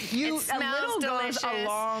hands. It smells delicious. Goes a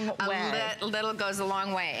long way. A little goes a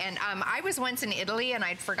long way. And I was once in Italy and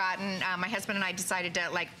I'd forgotten, my husband and I decided to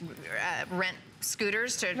like rent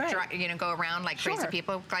scooters to go around like crazy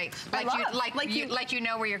people, like you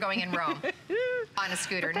know where you're going in Rome on a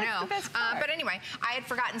scooter. No, but anyway, I had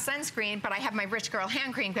forgotten sunscreen, but I have my Rich Girl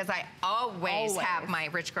hand cream because I always have my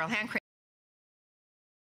Rich Girl hand cream.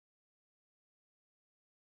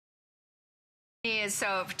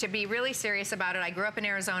 So to be really serious about it, I grew up in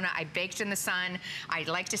Arizona. I baked in the sun. I'd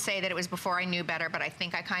like to say that it was before I knew better, but I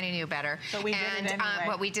think I kind of knew better. But we did it anyway.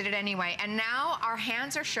 But we did it anyway. And now our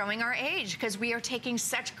hands are showing our age because we are taking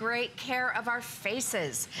such great care of our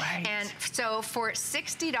faces. Right. And so for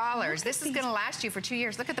 $60, this is going to last you for 2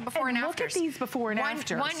 years. Look at the before and afters. Look at these before and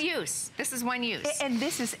afters. One use. This is one use. And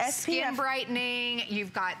this is SPF. Skin brightening.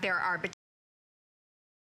 You've got, there are...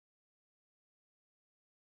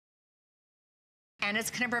 And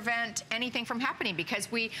it's going to prevent anything from happening because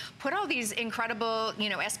we put all these incredible, you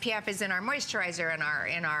know, SPF is in our moisturizer,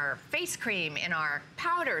 in our face cream, in our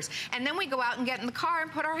powders, and then we go out and get in the car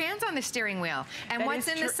and put our hands on the steering wheel. And what's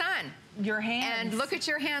in the sun? Your hands. And look at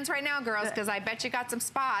your hands right now, girls, because I bet you got some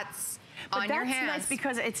spots. But that's nice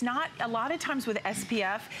because it's not, a lot of times with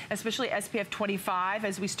SPF, especially SPF 25,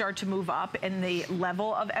 as we start to move up in the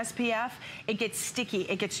level of SPF, it gets sticky,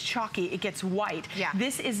 it gets chalky, it gets white. Yeah.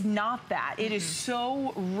 This is not that. It is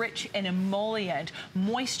so rich and emollient,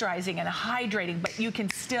 moisturizing and hydrating, but you can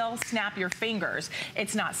still snap your fingers.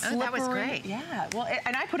 It's not slippery. Oh, that was great. Yeah, well,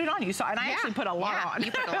 and I put it on you, so, and I actually put a lot on.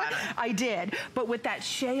 You put a lot on. I did, but with that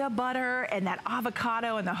shea butter and that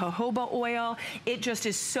avocado and the jojoba oil, it just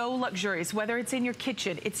is so luxurious. Whether it's in your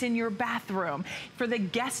kitchen, it's in your bathroom, for the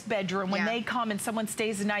guest bedroom, when they come and someone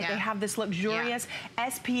stays the night, they have this luxurious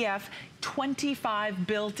SPF 25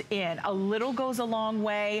 built in. A little goes a long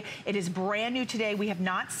way. It is brand new today. We have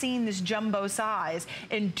not seen this jumbo size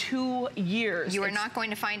in 2 years. You are not going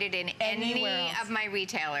to find it in any of my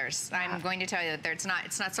retailers. I'm going to tell you that it's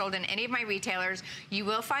not sold in any of my retailers. You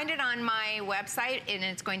will find it on my website, and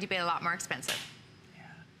it's going to be a lot more expensive.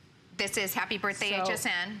 This is Happy Birthday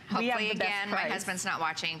HSN. Hopefully, again, my husband's not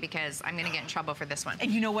watching because I'm going to get in trouble for this one. And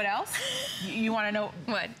you know what else? You want to know?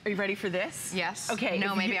 What? Are you ready for this? Yes. Okay.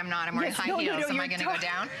 No, maybe I'm not. I'm wearing high heels. Am I going to go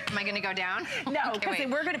down? Am I going to go down? No, because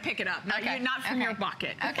we're going to pick it up. Not from your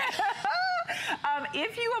bucket. Okay.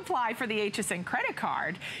 If you apply for the HSN credit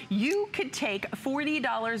card, you could take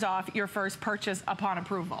 $40 off your first purchase upon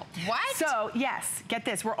approval. What? So, yes, get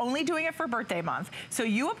this. We're only doing it for birthday month. So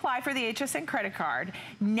you apply for the HSN credit card.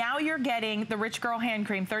 Now you're getting the Rich Girl Hand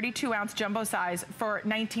Cream 32-ounce jumbo size for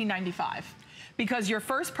 $19.95. Because your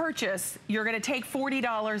first purchase, you're going to take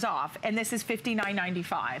 $40 off, and this is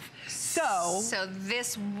 $59.95. So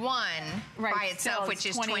this one by itself, which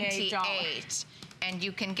is $28. And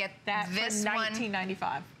you can get that this for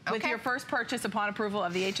 $19.95. With your first purchase upon approval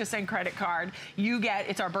of the HSN credit card, you get,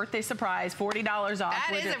 it's our birthday surprise, $40 off.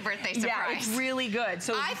 That is a birthday surprise. Yeah, it's really good.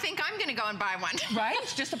 So I think I'm going to go and buy one. Right?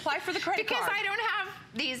 Just apply for the credit card. Because I don't have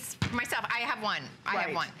these myself. I have one. I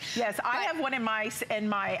have one. Yes, I have one in my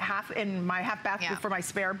half bath for my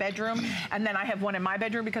spare bedroom, and then I have one in my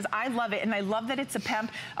bedroom because I love it, and I love that it's a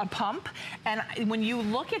pump. And when you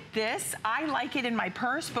look at this, I like it in my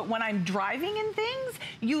purse, but when I'm driving and things,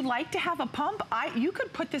 you like to have a pump. You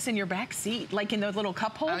could put this in your back seat, like in the little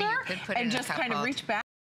cup holder, and just kind of reach back.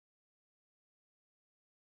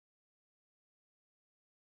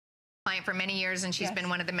 For many years, and she's been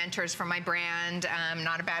one of the mentors for my brand.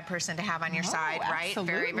 Not a bad person to have on your side, right?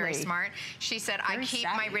 Very, very smart. She said, I keep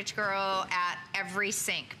my Rich Girl at every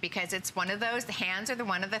sink because it's one of those, the hands are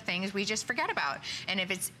one of the things we just forget about. And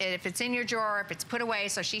if it's in your drawer, if it's put away,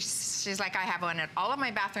 so she's like, I have one at all of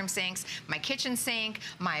my bathroom sinks, my kitchen sink,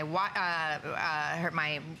 my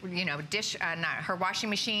her washing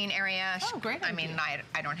machine area. Oh, great. I mean,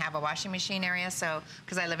 I don't have a washing machine area, so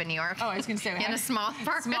because I live in New York. Oh, I was going to say in a small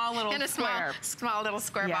apartment. Small little small little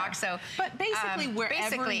square box. So, but basically,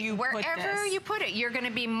 wherever you put it, you're going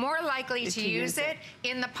to be more likely to use it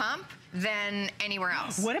in the pump than anywhere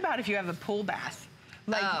else. What about if you have a pool bath?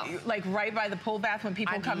 Like right by the pool bath when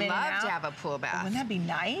people come in and out. I'd love to have a pool bath. Wouldn't that be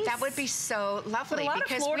nice? That would be so lovely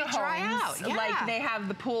because we dry out. Yeah. Like they have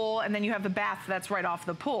the pool and then you have the bath that's right off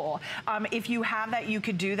the pool. If you have that, you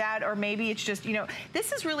could do that, or maybe it's just, you know,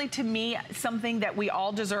 this is really to me something that we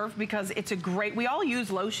all deserve because it's a great, we all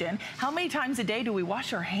use lotion. How many times a day do we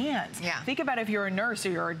wash our hands? Yeah. Think about if you're a nurse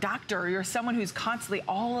or you're a doctor or you're someone who's constantly,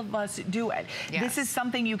 all of us do it. Yes. This is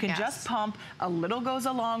something you can just pump. A little goes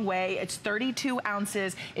a long way. It's 32 ounces.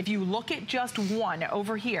 If you look at just one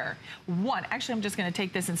over here, actually I'm just gonna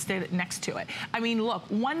take this and stay next to it. I mean, look,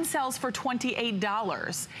 one sells for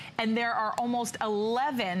 $28 and there are almost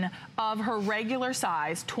 11 of her regular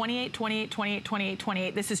size, 28, 28, 28, 28,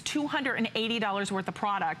 28. This is $280 worth of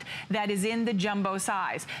product that is in the jumbo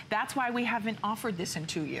size. That's why we haven't offered this in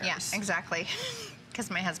 2 years. Yeah, exactly. Because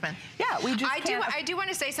my husband. Yeah, we just I do want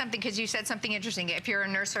to say something because you said something interesting. If you're a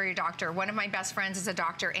nurse or a doctor, one of my best friends is a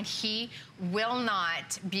doctor and he will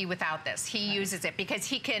not be without this. He uses it because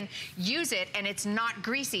he can use it and it's not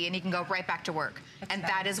greasy and he can go right back to work. And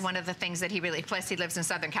that is one of the things that he really, plus he lives in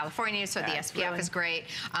Southern California, so the SPF is great.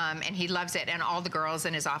 And he loves it, and all the girls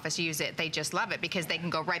in his office use it. They just love it because they can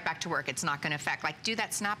go right back to work. It's not going to affect, like, do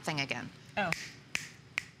that snap thing again. Oh.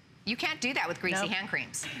 You can't do that with greasy hand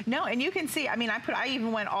creams. No, and you can see, I mean, I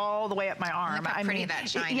even went all the way up my arm. Look how pretty that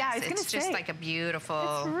shine is. It's just like a beautiful,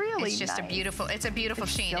 it's just a beautiful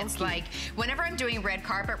sheen. It's like, whenever I'm doing red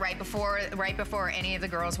carpet, right before any of the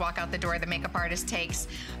girls walk out the door, the makeup artist takes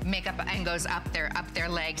makeup and goes up their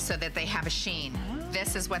legs so that they have a sheen.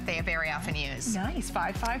 This is what they very often use. Nice,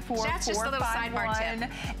 554-451. So that's just a little sidebar tip.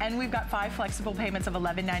 And we've got 5 flexible payments of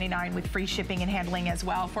 $11.99 with free shipping and handling as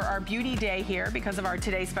well. For our beauty day here, because of our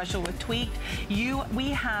today's special with Tweaked, we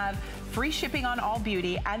have free shipping on all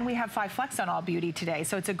beauty, and we have 5 flex on all beauty today.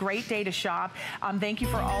 So it's a great day to shop. Thank you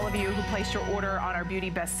for all of you who placed your order on our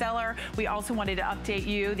beauty bestseller. We also wanted to update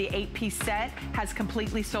you. The 8-piece set has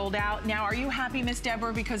completely sold out. Now, are you happy, Miss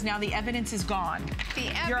Deborah? Because now the evidence is gone. The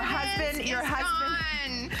evidence is gone.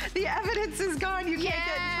 The evidence is gone. You can't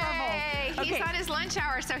get in trouble. He's on his lunch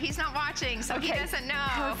hour, so he's not watching, so he doesn't know.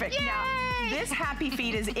 Perfect. Yay! Now, this Happy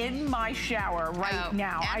Feet is in my shower right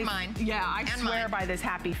now. And mine. Yeah, I swear by this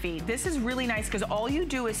Happy Feet. This is really nice because all you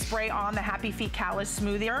do is spray on the Happy Feet Callus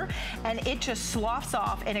Smoother, and it just sloughs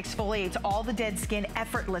off and exfoliates all the dead skin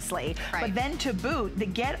effortlessly. Right. But then to boot, the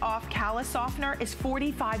Get Off Callus Softener is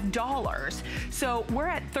 $45. So we're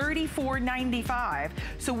at $34.95.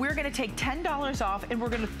 So we're going to take $10 off, and we're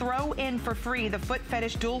going to throw in for free the Foot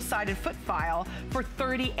Fetish dual-sided foot file for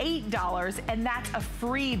 $38, and that's a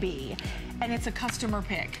freebie. And it's a customer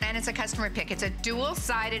pick. And it's a customer pick. It's a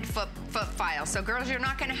dual-sided foot file. So girls, you're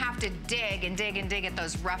not gonna have to dig and dig and dig at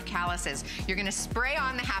those rough calluses. You're gonna spray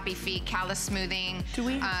on the Happy Feet callus smoothing. Do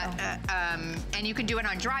we? And you can do it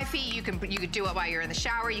on dry feet. You can do it while you're in the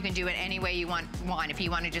shower. You can do it any way you want. If you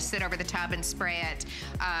want to just sit over the tub and spray it,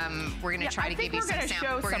 we're gonna try to give you some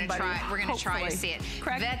samples. We're gonna try to see it.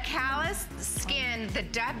 Correct. The callus skin, the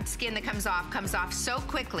dead skin that comes off so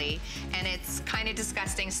quickly, and it's kind of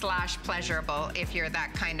disgusting / pleasurable if you're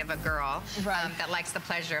that kind of a girl that likes the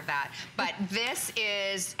pleasure of that. But this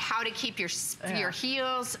is how to keep your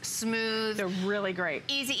heels smooth. They're really great.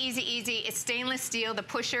 Easy, easy, easy. It's stainless steel. The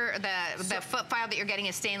pusher, the foot file that you're getting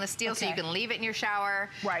is stainless steel, so you can leave it in your shower.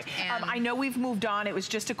 Right. I know we've moved on. It was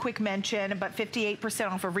just a quick mention, but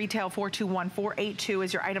 58% off of retail. 421482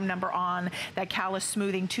 is your item number on that callus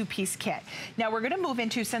smoothing 2-piece kit. Now we're going to move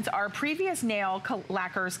into, since our previous nail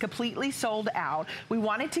lacquers completely sold out, we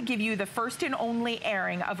wanted to give you the first and only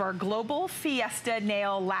airing of our Global Fiesta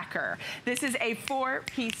Nail Lacquer. This is a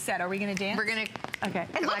 4-piece set. Are we going to dance? We're going to. Okay.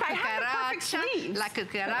 And look, I have the perfect sleeves. La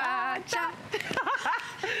cucaracha.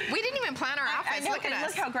 We didn't even plan our outfits. Look at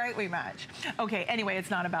us. Look how great we match. Okay, anyway,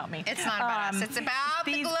 it's not about me. It's not about us. It's about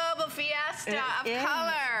the Global Fiesta of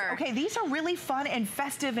color. Okay, these are really fun and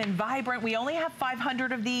festive and vibrant. We only have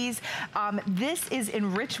 500 of these. This is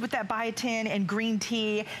enriched with that biotin and green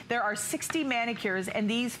tea. There are 60 manicures in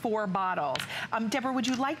these 4 bottles. Deborah, would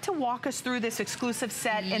you like to walk us through this exclusive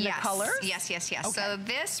set in the colors? Yes. Okay. So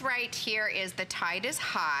this right here is the Tide is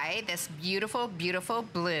High, this beautiful, beautiful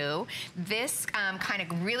blue. This kind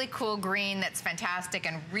of really cool green that's fantastic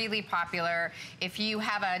and really popular. If you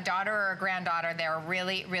have a daughter or a granddaughter, they're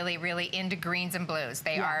really, really, really into greens and blues.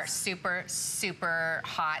 They are super, super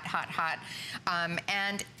hot.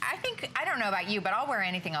 And I don't know about you, but I'll wear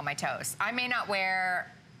anything on my toes. I may not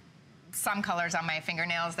wear some colors on my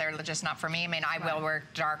fingernails, they're just not for me. I mean, I will wear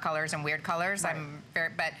dark colors and weird colors.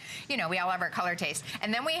 But you know, we all have our color taste.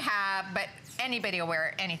 And then we have, but anybody will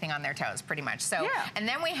wear anything on their toes, pretty much. So, and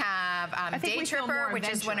then we have Day Tripper, which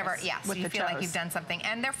is one of our, so you feel like you've done something.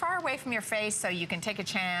 And they're far away from your face, so you can take a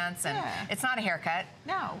chance. And it's not a haircut.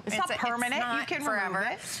 No, it's not permanent. It's not you can forever.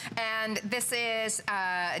 remove it. And this is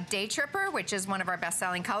Day Tripper, which is one of our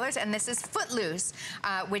best-selling colors. And this is Footloose,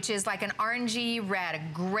 which is like an orangey red, a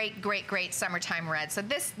great, great, great summertime red. So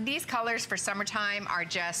these colors for summertime are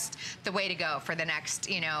just the way to go for the next,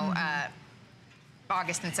 you know,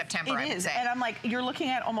 August and September, I would say. And I'm like, you're looking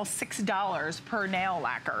at almost $6 per nail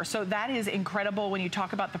lacquer. So that is incredible when you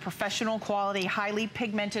talk about the professional quality, highly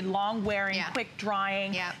pigmented, long wearing, quick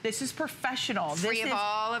drying. This is professional. Free of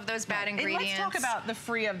all of those bad ingredients. And let's talk about the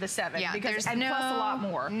free of the 7 because and plus a lot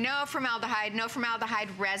more. No formaldehyde, no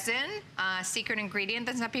formaldehyde resin, secret ingredient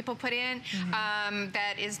that some people put in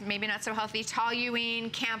that is maybe not so healthy. Toluene,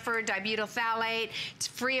 camphor, dibutyl phthalate. It's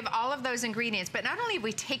free of all of those ingredients. But not only have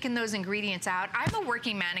we taken those ingredients out, I'm a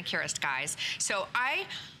working manicurist, guys. So I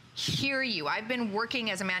hear you. I've been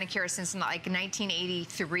working as a manicurist since like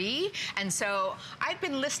 1983, and so I've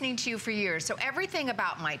been listening to you for years. So everything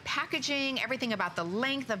about my packaging, everything about the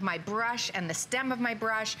length of my brush and the stem of my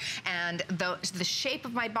brush and the shape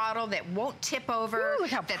of my bottle that won't tip over,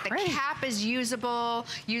 that the cap is usable,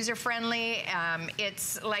 user-friendly.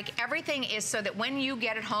 It's like everything is so that when you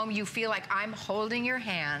get it home, you feel like I'm holding your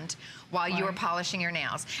hand while you are polishing your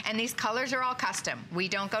nails. And these colors are all custom. We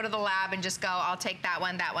don't go to the lab and just go, I'll take that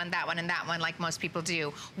one, that one, that one, and that one like most people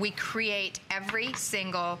do. We create every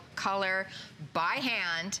single color by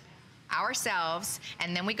hand, ourselves,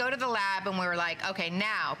 and then we go to the lab and we're like, okay,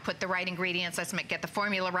 now put the right ingredients, let's get the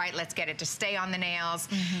formula right, let's get it to stay on the nails.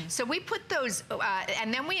 So we put those,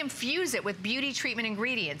 and then we infuse it with beauty treatment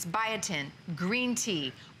ingredients, biotin, green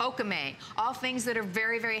tea, okame, all things that are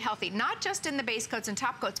very, very healthy, not just in the base coats and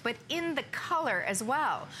top coats, but in the color as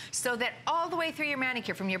well. So that all the way through your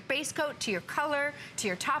manicure, from your base coat to your color to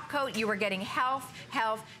your top coat, you are getting health,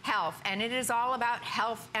 health, health. And it is all about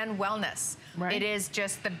health and wellness. It is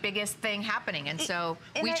just the biggest thing happening. And so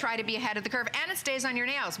we try to be ahead of the curve, and it stays on your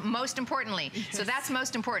nails, most importantly. So that's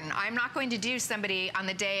most important. I'm not going to do somebody on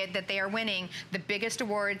the day that they are winning the biggest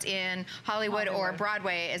awards in Hollywood. Or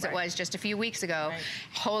Broadway, as it was just a few weeks ago,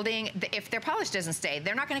 holding, if their polish doesn't stay,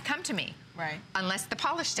 they're not going to come to me. Unless the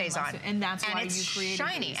polish stays on. And that's why it's you created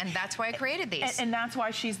shiny, these. And that's why I created these. And that's why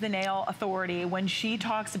she's the nail authority. When she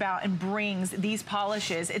talks about and brings these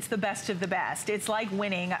polishes, it's the best of the best. It's like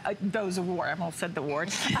winning those awards. I almost said the award.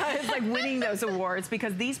 It's like winning those awards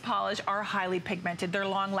because these polish are highly pigmented. They're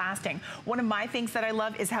long lasting. One of my things that I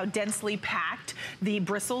love is how densely packed the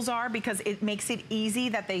bristles are because it makes it easy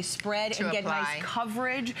that they spread and get nice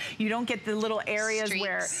coverage. You don't get the little areas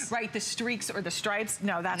where, the streaks or the stripes.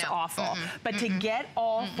 No, that's awful. But to get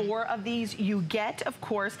all 4 of these, you get, of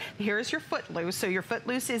course, here's your Footloose. So your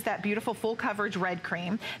Footloose is that beautiful full coverage red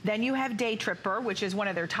cream. Then you have Day Tripper, which is one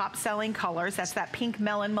of their top selling colors. That's that pink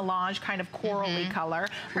melon melange kind of corally color.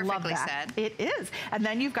 Love that. Said. It is. And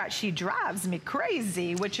then you've got She Drives Me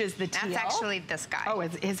Crazy, which is the teal. That's actually this guy. Oh,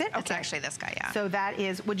 is it? Okay. It's actually this guy, So that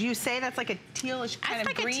is, would you say that's like a tealish kind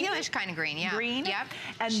of green? It's like a tealish kind of green, Green? Yep.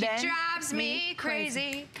 And she then drives me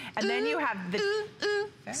crazy. And then you have the...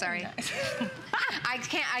 Sorry. Nice.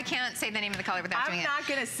 I can't say the name of the color without doing it. I'm not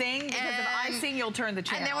gonna sing because if I sing, you'll turn the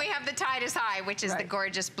channel. And then we have the Tide is High, which is the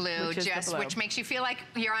gorgeous blue, which makes you feel like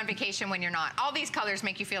you're on vacation when you're not. All these colors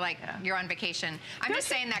make you feel like you're on vacation. I'm just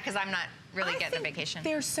saying that because I'm not really getting a vacation.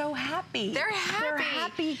 They're so happy. They're happy. They're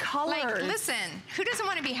happy colors. Like, listen, who doesn't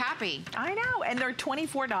want to be happy? I know, and they're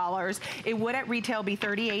 $24. It would at retail be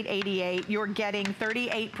 $38.88. You're getting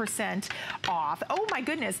 38% off. Oh my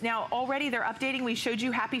goodness, now already they're updating. We showed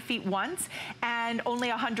you Happy Feet once, and only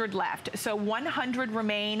 100 left. So 100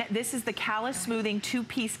 remain. This is the Callus Smoothing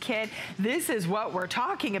 2-piece kit. This is what we're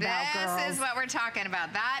talking about, girls. This is what we're talking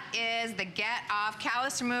about. That is the Get Off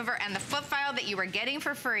Callus Remover and the foot file that you were getting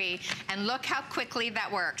for free. And look how quickly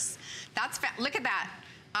that works. Look at that.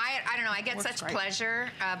 I don't know, I get such pleasure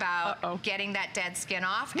about getting that dead skin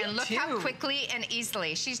off. And look how quickly and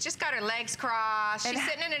easily. She's just got her legs crossed. She's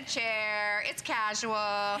sitting in a chair. It's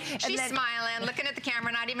casual. She's smiling, looking at the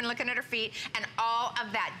camera, not even looking at her feet. And all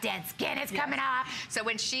of that dead skin is coming off. So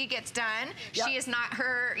when she gets done, she is not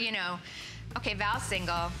her, you know, okay, Val's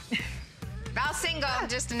single. Val's single, I'm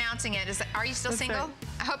just announcing it. Are you still single?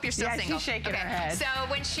 I hope you're still single. She's shaking her head. So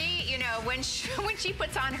when she, you know, when she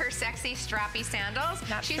puts on her sexy strappy sandals,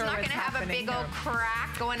 she's not going to have a big old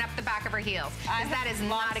crack going up the back of her heels. Because that is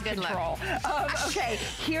not a good look. Okay,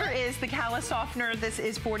 here is the callus softener. This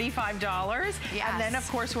is $45. Yes. And then, of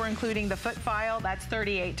course, we're including the foot file. That's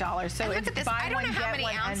 $38. So look at this. I don't know how many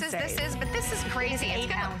ounces this is, but this is crazy.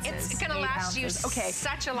 It's gonna last you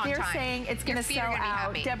such a long time. They're saying it's gonna sell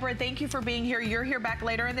out. Deborah, thank you for being here. You're here back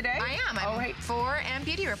later in the day? I am. I'm 4 and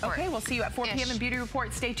Beauty Report. Okay, we'll see you at 4 p.m. in Beauty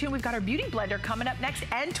Report. Stay tuned. We've got our Beauty Blender coming up next,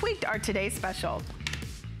 and Tweaked, our today's special.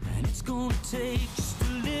 And it's gonna take just a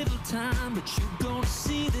little time, but you're gonna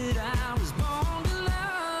see that I was born to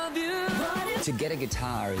love you. To get a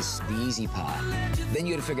guitar is the easy part. Then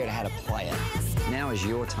you got to figure out how to play it. Now is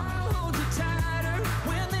your time.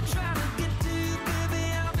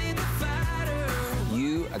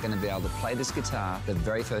 You are going to be able to play this guitar the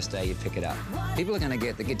very first day you pick it up. People are going to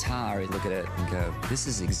get the guitar and look at it and go, this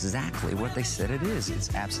is exactly what they said it is.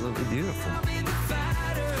 It's absolutely beautiful.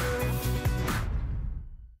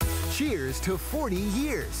 Cheers to 40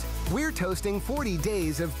 years. We're toasting 40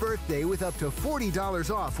 days of birthday with up to $40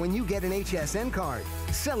 off when you get an HSN card.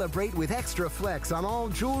 Celebrate with extra flex on all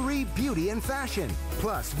jewelry, beauty, and fashion.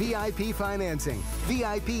 Plus VIP financing,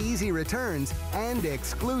 VIP easy returns, and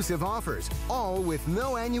exclusive offers, all with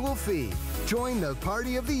no annual fee. Join the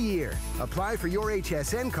party of the year. Apply for your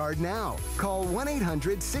HSN card now. Call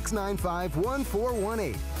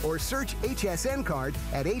 1-800-695-1418 or search HSN card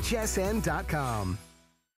at hsn.com.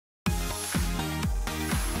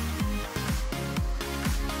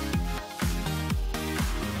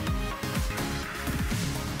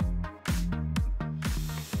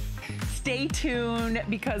 Stay tuned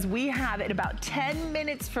because we have, in about 10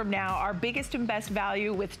 minutes from now, our biggest and best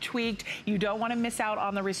value with Tweaked. You don't want to miss out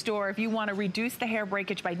on the restore. If you want to reduce the hair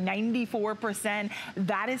breakage by 94%,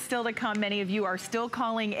 that is still to come. Many of you are still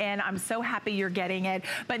calling in. I'm so happy you're getting it.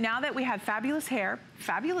 But now that we have fabulous hair,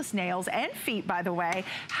 fabulous nails and feet, by the way,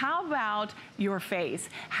 how about your face?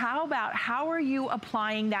 How are you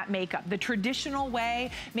applying that makeup? The traditional way,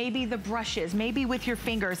 maybe the brushes, maybe with your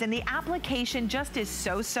fingers, and the application just is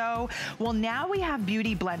so-so. Well, now we have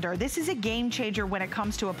Beauty Blender. This is a game changer when it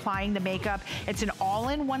comes to applying the makeup. It's an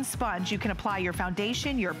all-in-one sponge. You can apply your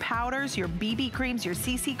foundation, your powders, your BB creams, your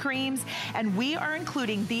CC creams, and we are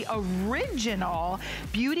including the original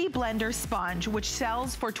Beauty Blender sponge, which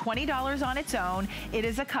sells for $20 on its own. It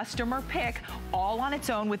is a customer pick, all on its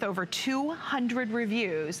own with over 200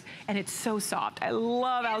 reviews, and it's so soft. I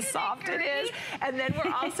love how soft it is. And then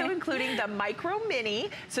we're also including the Micro Mini.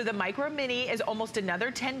 So the Micro Mini is almost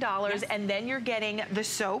another $10, yes. And then you're getting the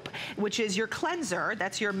soap, which is your cleanser.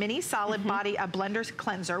 That's your mini solid body blender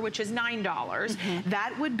cleanser, which is $9.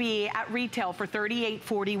 That would be at retail for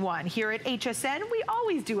 $38.41. Here at HSN, we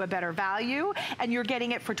always do a better value, and you're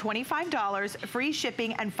getting it for $25, free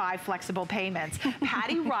shipping, and 5 flexible payments.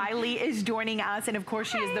 Patty Riley is joining us, and of course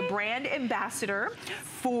she is the brand ambassador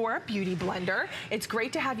for Beauty Blender. It's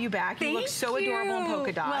great to have you back. You look so adorable in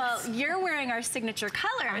polka dots. Well, you're wearing our signature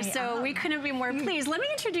color, so we couldn't be more pleased. Let me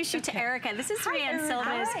introduce you to Erica. This is Rianne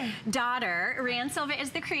Silva's daughter. Rianne Silva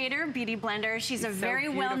is the creator of Beauty Blender. She's a very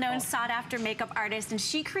well-known, sought-after makeup artist, and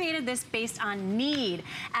she created this based on need.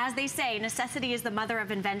 As they say, necessity is the mother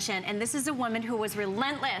of invention, and this is a woman who was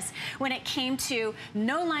relentless when it came to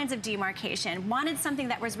no lines of demarcation, wanted something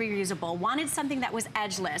that was reusable, wanted something that was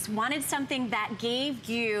edgeless, wanted something that gave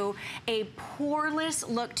you a poreless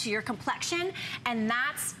look to your complexion, and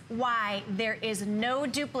that's why there is no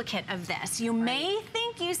duplicate of this. You may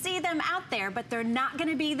think you see them out there, but they're not going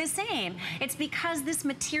to be the same. It's because this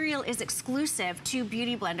material is exclusive to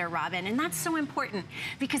Beauty Blender, Robin, and that's so important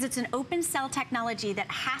because it's an open cell technology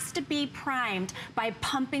that has to be primed by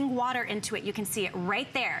pumping water into it. You can see it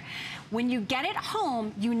right there. When you get it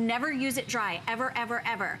home, you never use it dry, ever, ever,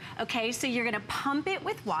 ever. Okay, so you're going to pump it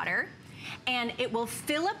with water, and it will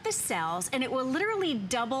fill up the cells, and it will literally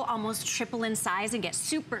double, almost triple in size and get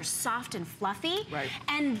super soft and fluffy. Right.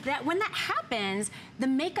 And that when that happens, the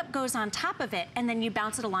makeup goes on top of it, and then you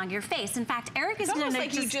bounce it along your face. In fact, Erica's going to almost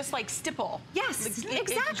like you just like stipple. Yes,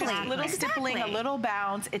 exactly. A little stippling, a little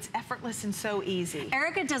bounce. It's effortless and so easy.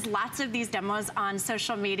 Erica does lots of these demos on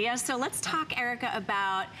social media, so let's talk, Erica,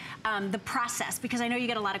 about the process, because I know you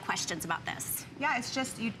get a lot of questions about this. Yeah, it's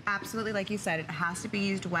just, absolutely, like you said, it has to be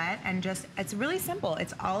used wet, and just, it's really simple.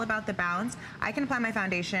 It's all about the bounce. I can apply my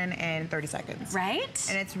foundation in 30 seconds. Right.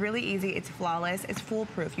 And it's really easy, it's flawless, it's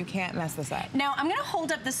foolproof. You can't mess this up. Now, I'm gonna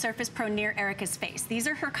hold up the Surface Pro near Erica's face. These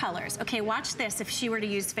are her colors. Okay, watch this if she were to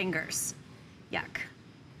use fingers. Yuck.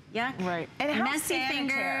 Yuck. Right. And how messy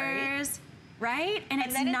sanitary. fingers. right? And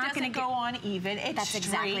it's not going to go on even. It's straight,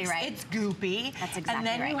 exactly right. It's goopy. That's exactly and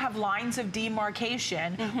then right. you have lines of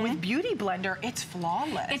demarcation. With Beauty Blender, it's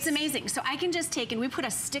flawless. It's amazing. So I can just take, and we put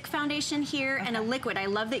a stick foundation here and a liquid. I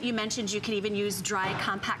love that you mentioned you can even use dry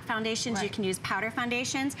compact foundations. You can use powder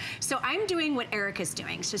foundations. So I'm doing what Erica's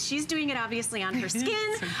doing. So she's doing it obviously on her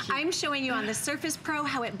skin. So I'm showing you on the Surface Pro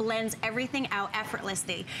how it blends everything out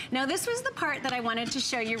effortlessly. Now this was the part that I wanted to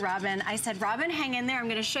show you, Robin. I said, Robin, hang in there. I'm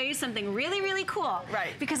going to show you something really, really cool.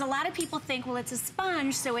 Right. Because a lot of people think, well, it's a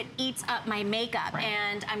sponge, so it eats up my makeup,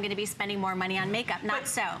 and I'm going to be spending more money on makeup. Not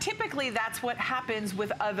so. Typically, that's what happens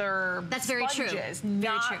with other That's very sponges, true.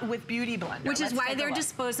 not very true. with Beauty Blender. Which is why they're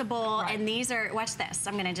disposable, and these are, watch this.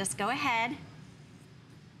 I'm going to just go ahead.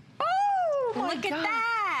 Oh, my Look at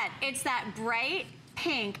that. It's that bright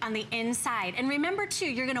pink on the inside. And remember too,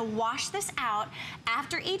 you're gonna wash this out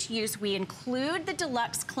after each use. We include the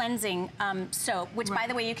Deluxe Cleansing Soap, which by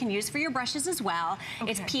the way, you can use for your brushes as well.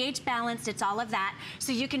 It's pH balanced, it's all of that.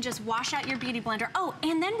 So you can just wash out your Beauty Blender. Oh,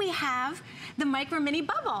 and then we have the Micro Mini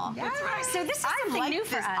Bubble. That's right. So this is something new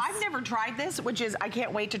for us. I've never tried this, which is, I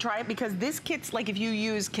can't wait to try it because this kit's like if you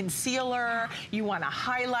use concealer, you wanna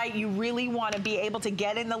highlight, you really wanna be able to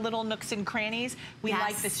get in the little nooks and crannies. We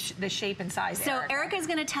like the shape and size. So Erica's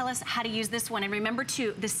gonna tell us how to use this one. And remember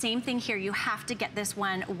too, the same thing here, you have to get this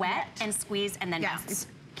one wet and squeeze and then bounce. It's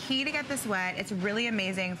key to get this wet. It's really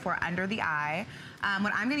amazing for under the eye.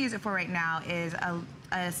 What I'm gonna use it for right now is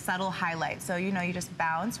a subtle highlight. So you know, you just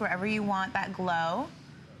bounce wherever you want that glow.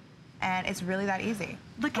 And it's really that easy.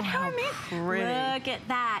 Look at how pretty. Look at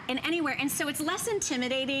that. And anywhere. And so it's less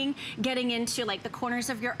intimidating getting into like the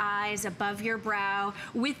corners of your eyes, above your brow,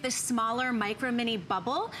 with the smaller Micro Mini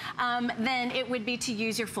Bubble than it would be to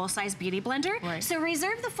use your full-size Beauty Blender. Right. So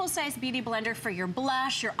reserve the full-size Beauty Blender for your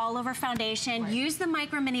blush, your all-over foundation. Right. Use the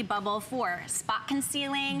Micro Mini Bubble for spot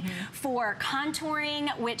concealing, for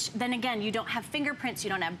contouring, which then again, you don't have fingerprints, you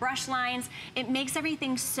don't have brush lines. It makes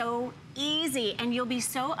everything so easy, and you'll be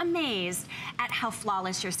so amazed at how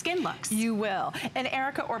flawless your skin looks. You will. And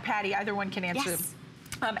Erica or Patty, either one can answer. Yes.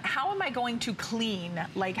 How am I going to clean?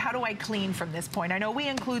 Like, how do I clean from this point? I know we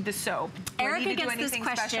include the soap. Erica gets this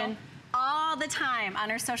question all the time on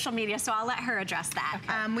her social media, so I'll let her address that.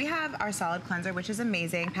 Okay. We have our solid cleanser, which is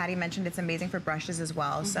amazing. Patty mentioned it's amazing for brushes as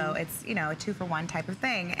well, so it's, you know, a 2-for-1 type of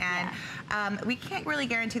thing. And we can't really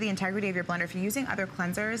guarantee the integrity of your blender. If you're using other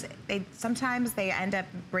cleansers, sometimes they end up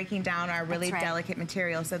breaking down our really delicate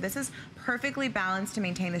material. So this is perfectly balanced to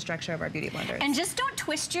maintain the structure of our Beauty Blenders. And just don't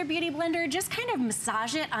twist your Beauty Blender, just kind of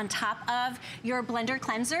massage it on top of your blender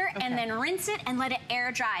cleanser and then rinse it and let it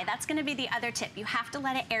air dry. That's gonna be the other tip. You have to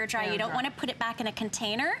let it air dry. You don't want to put it back in a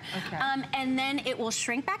container. And then it will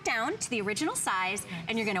shrink back down to the original size,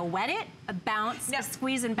 and you're gonna wet it, bounce,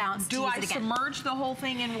 squeeze and bounce. Do I submerge the whole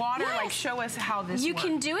thing in water? Yes. Like, show us how this You works.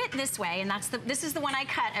 can do it this way, and this is the one I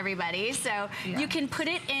cut, everybody. So you can put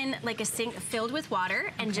it in like a sink filled with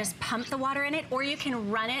water and just pump the water in it, or you can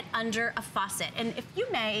run it under a faucet. And if you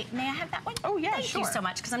may I have that one? Oh yeah, Thank you so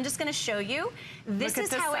much, because I'm just gonna show you. This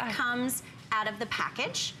is how it comes out of the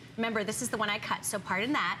package. Remember, this is the one I cut, so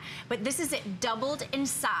pardon that. But this is it doubled in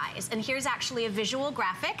size. And here's actually a visual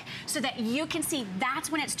graphic so that you can see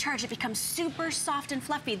that's when it's charged. It becomes super soft and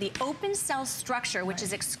fluffy. The open cell structure, which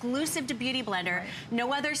is exclusive to Beauty Blender,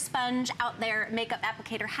 no other sponge out there, makeup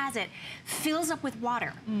applicator has it, fills up with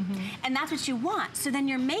water. And that's what you want. So then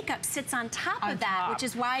your makeup sits on top of that, which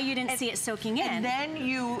is why you didn't see it soaking in. And then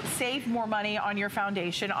you save more money on your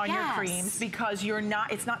foundation, on your creams, because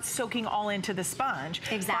it's not soaking all into the sponge.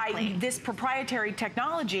 Exactly. By this proprietary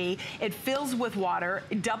technology, it fills with water,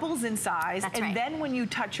 it doubles in size, and then when you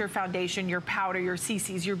touch your foundation, your powder, your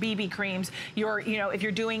CCs, your BB creams, your, you know, if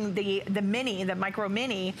you're doing the Micro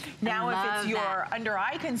Mini, now if it's your under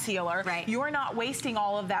eye concealer, you're not wasting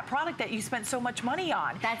all of that product that you spent so much money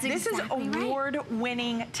on. This is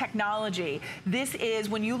award-winning technology. This is,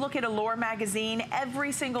 when you look at Allure magazine,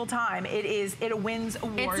 every single time it wins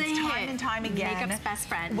awards time and time again. Makeup's best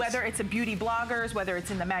friend. Whether it's a beauty bloggers, whether it's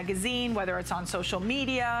in the magazine, whether it's on social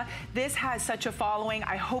media, this has such a following.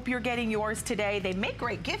 I hope you're getting yours today. They make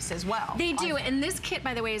great gifts as well. They do, and this kit,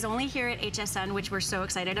 by the way, is only here at HSN, which we're so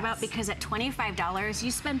excited about, because at $25,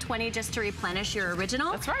 you spend $20 just to replenish your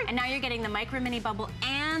original. That's right. And now you're getting the Micro Mini Bubble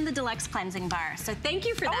and the Deluxe Cleansing Bar. So thank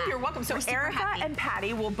you for that. Oh, you're welcome. So Erica and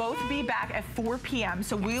Patty will both be back at 4 p.m.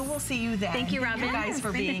 So we will see you then. Thank you, Robin. Thank you guys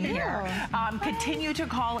for being here. Continue to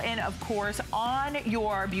call in, of course, on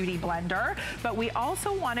your Beauty Blender, but we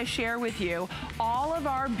also want to share with you, all of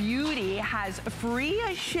our beauty has free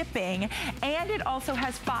shipping, and it also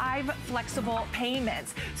has 5 flexible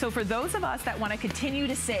payments. So for those of us that want to continue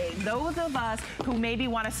to save, those of us who maybe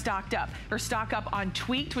want to stock up on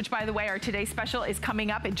Tweaked, which by the way, our today's special is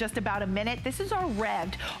coming up in just about a minute. This is our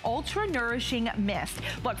Revved Ultra Nourishing Mist.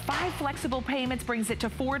 Look, 5 flexible payments brings it to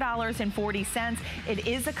 $4.40. It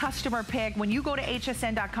is a customer pick. When you go to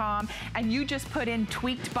hsn.com and you just put in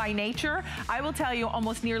Tweaked by Nature, I will tell you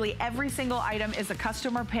almost nearly every single item is a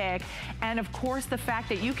customer pick. And of course, the fact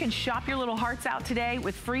that you can shop your little hearts out today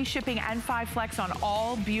with free shipping and 5 flex on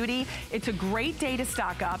all beauty. It's a great day to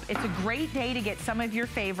stock up. It's a great day to get some of your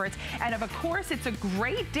favorites. And of course, it's a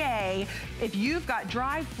great day if you've got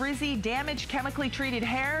dry, frizzy, damaged, chemically treated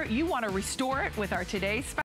hair, you want to restore it with our today's special.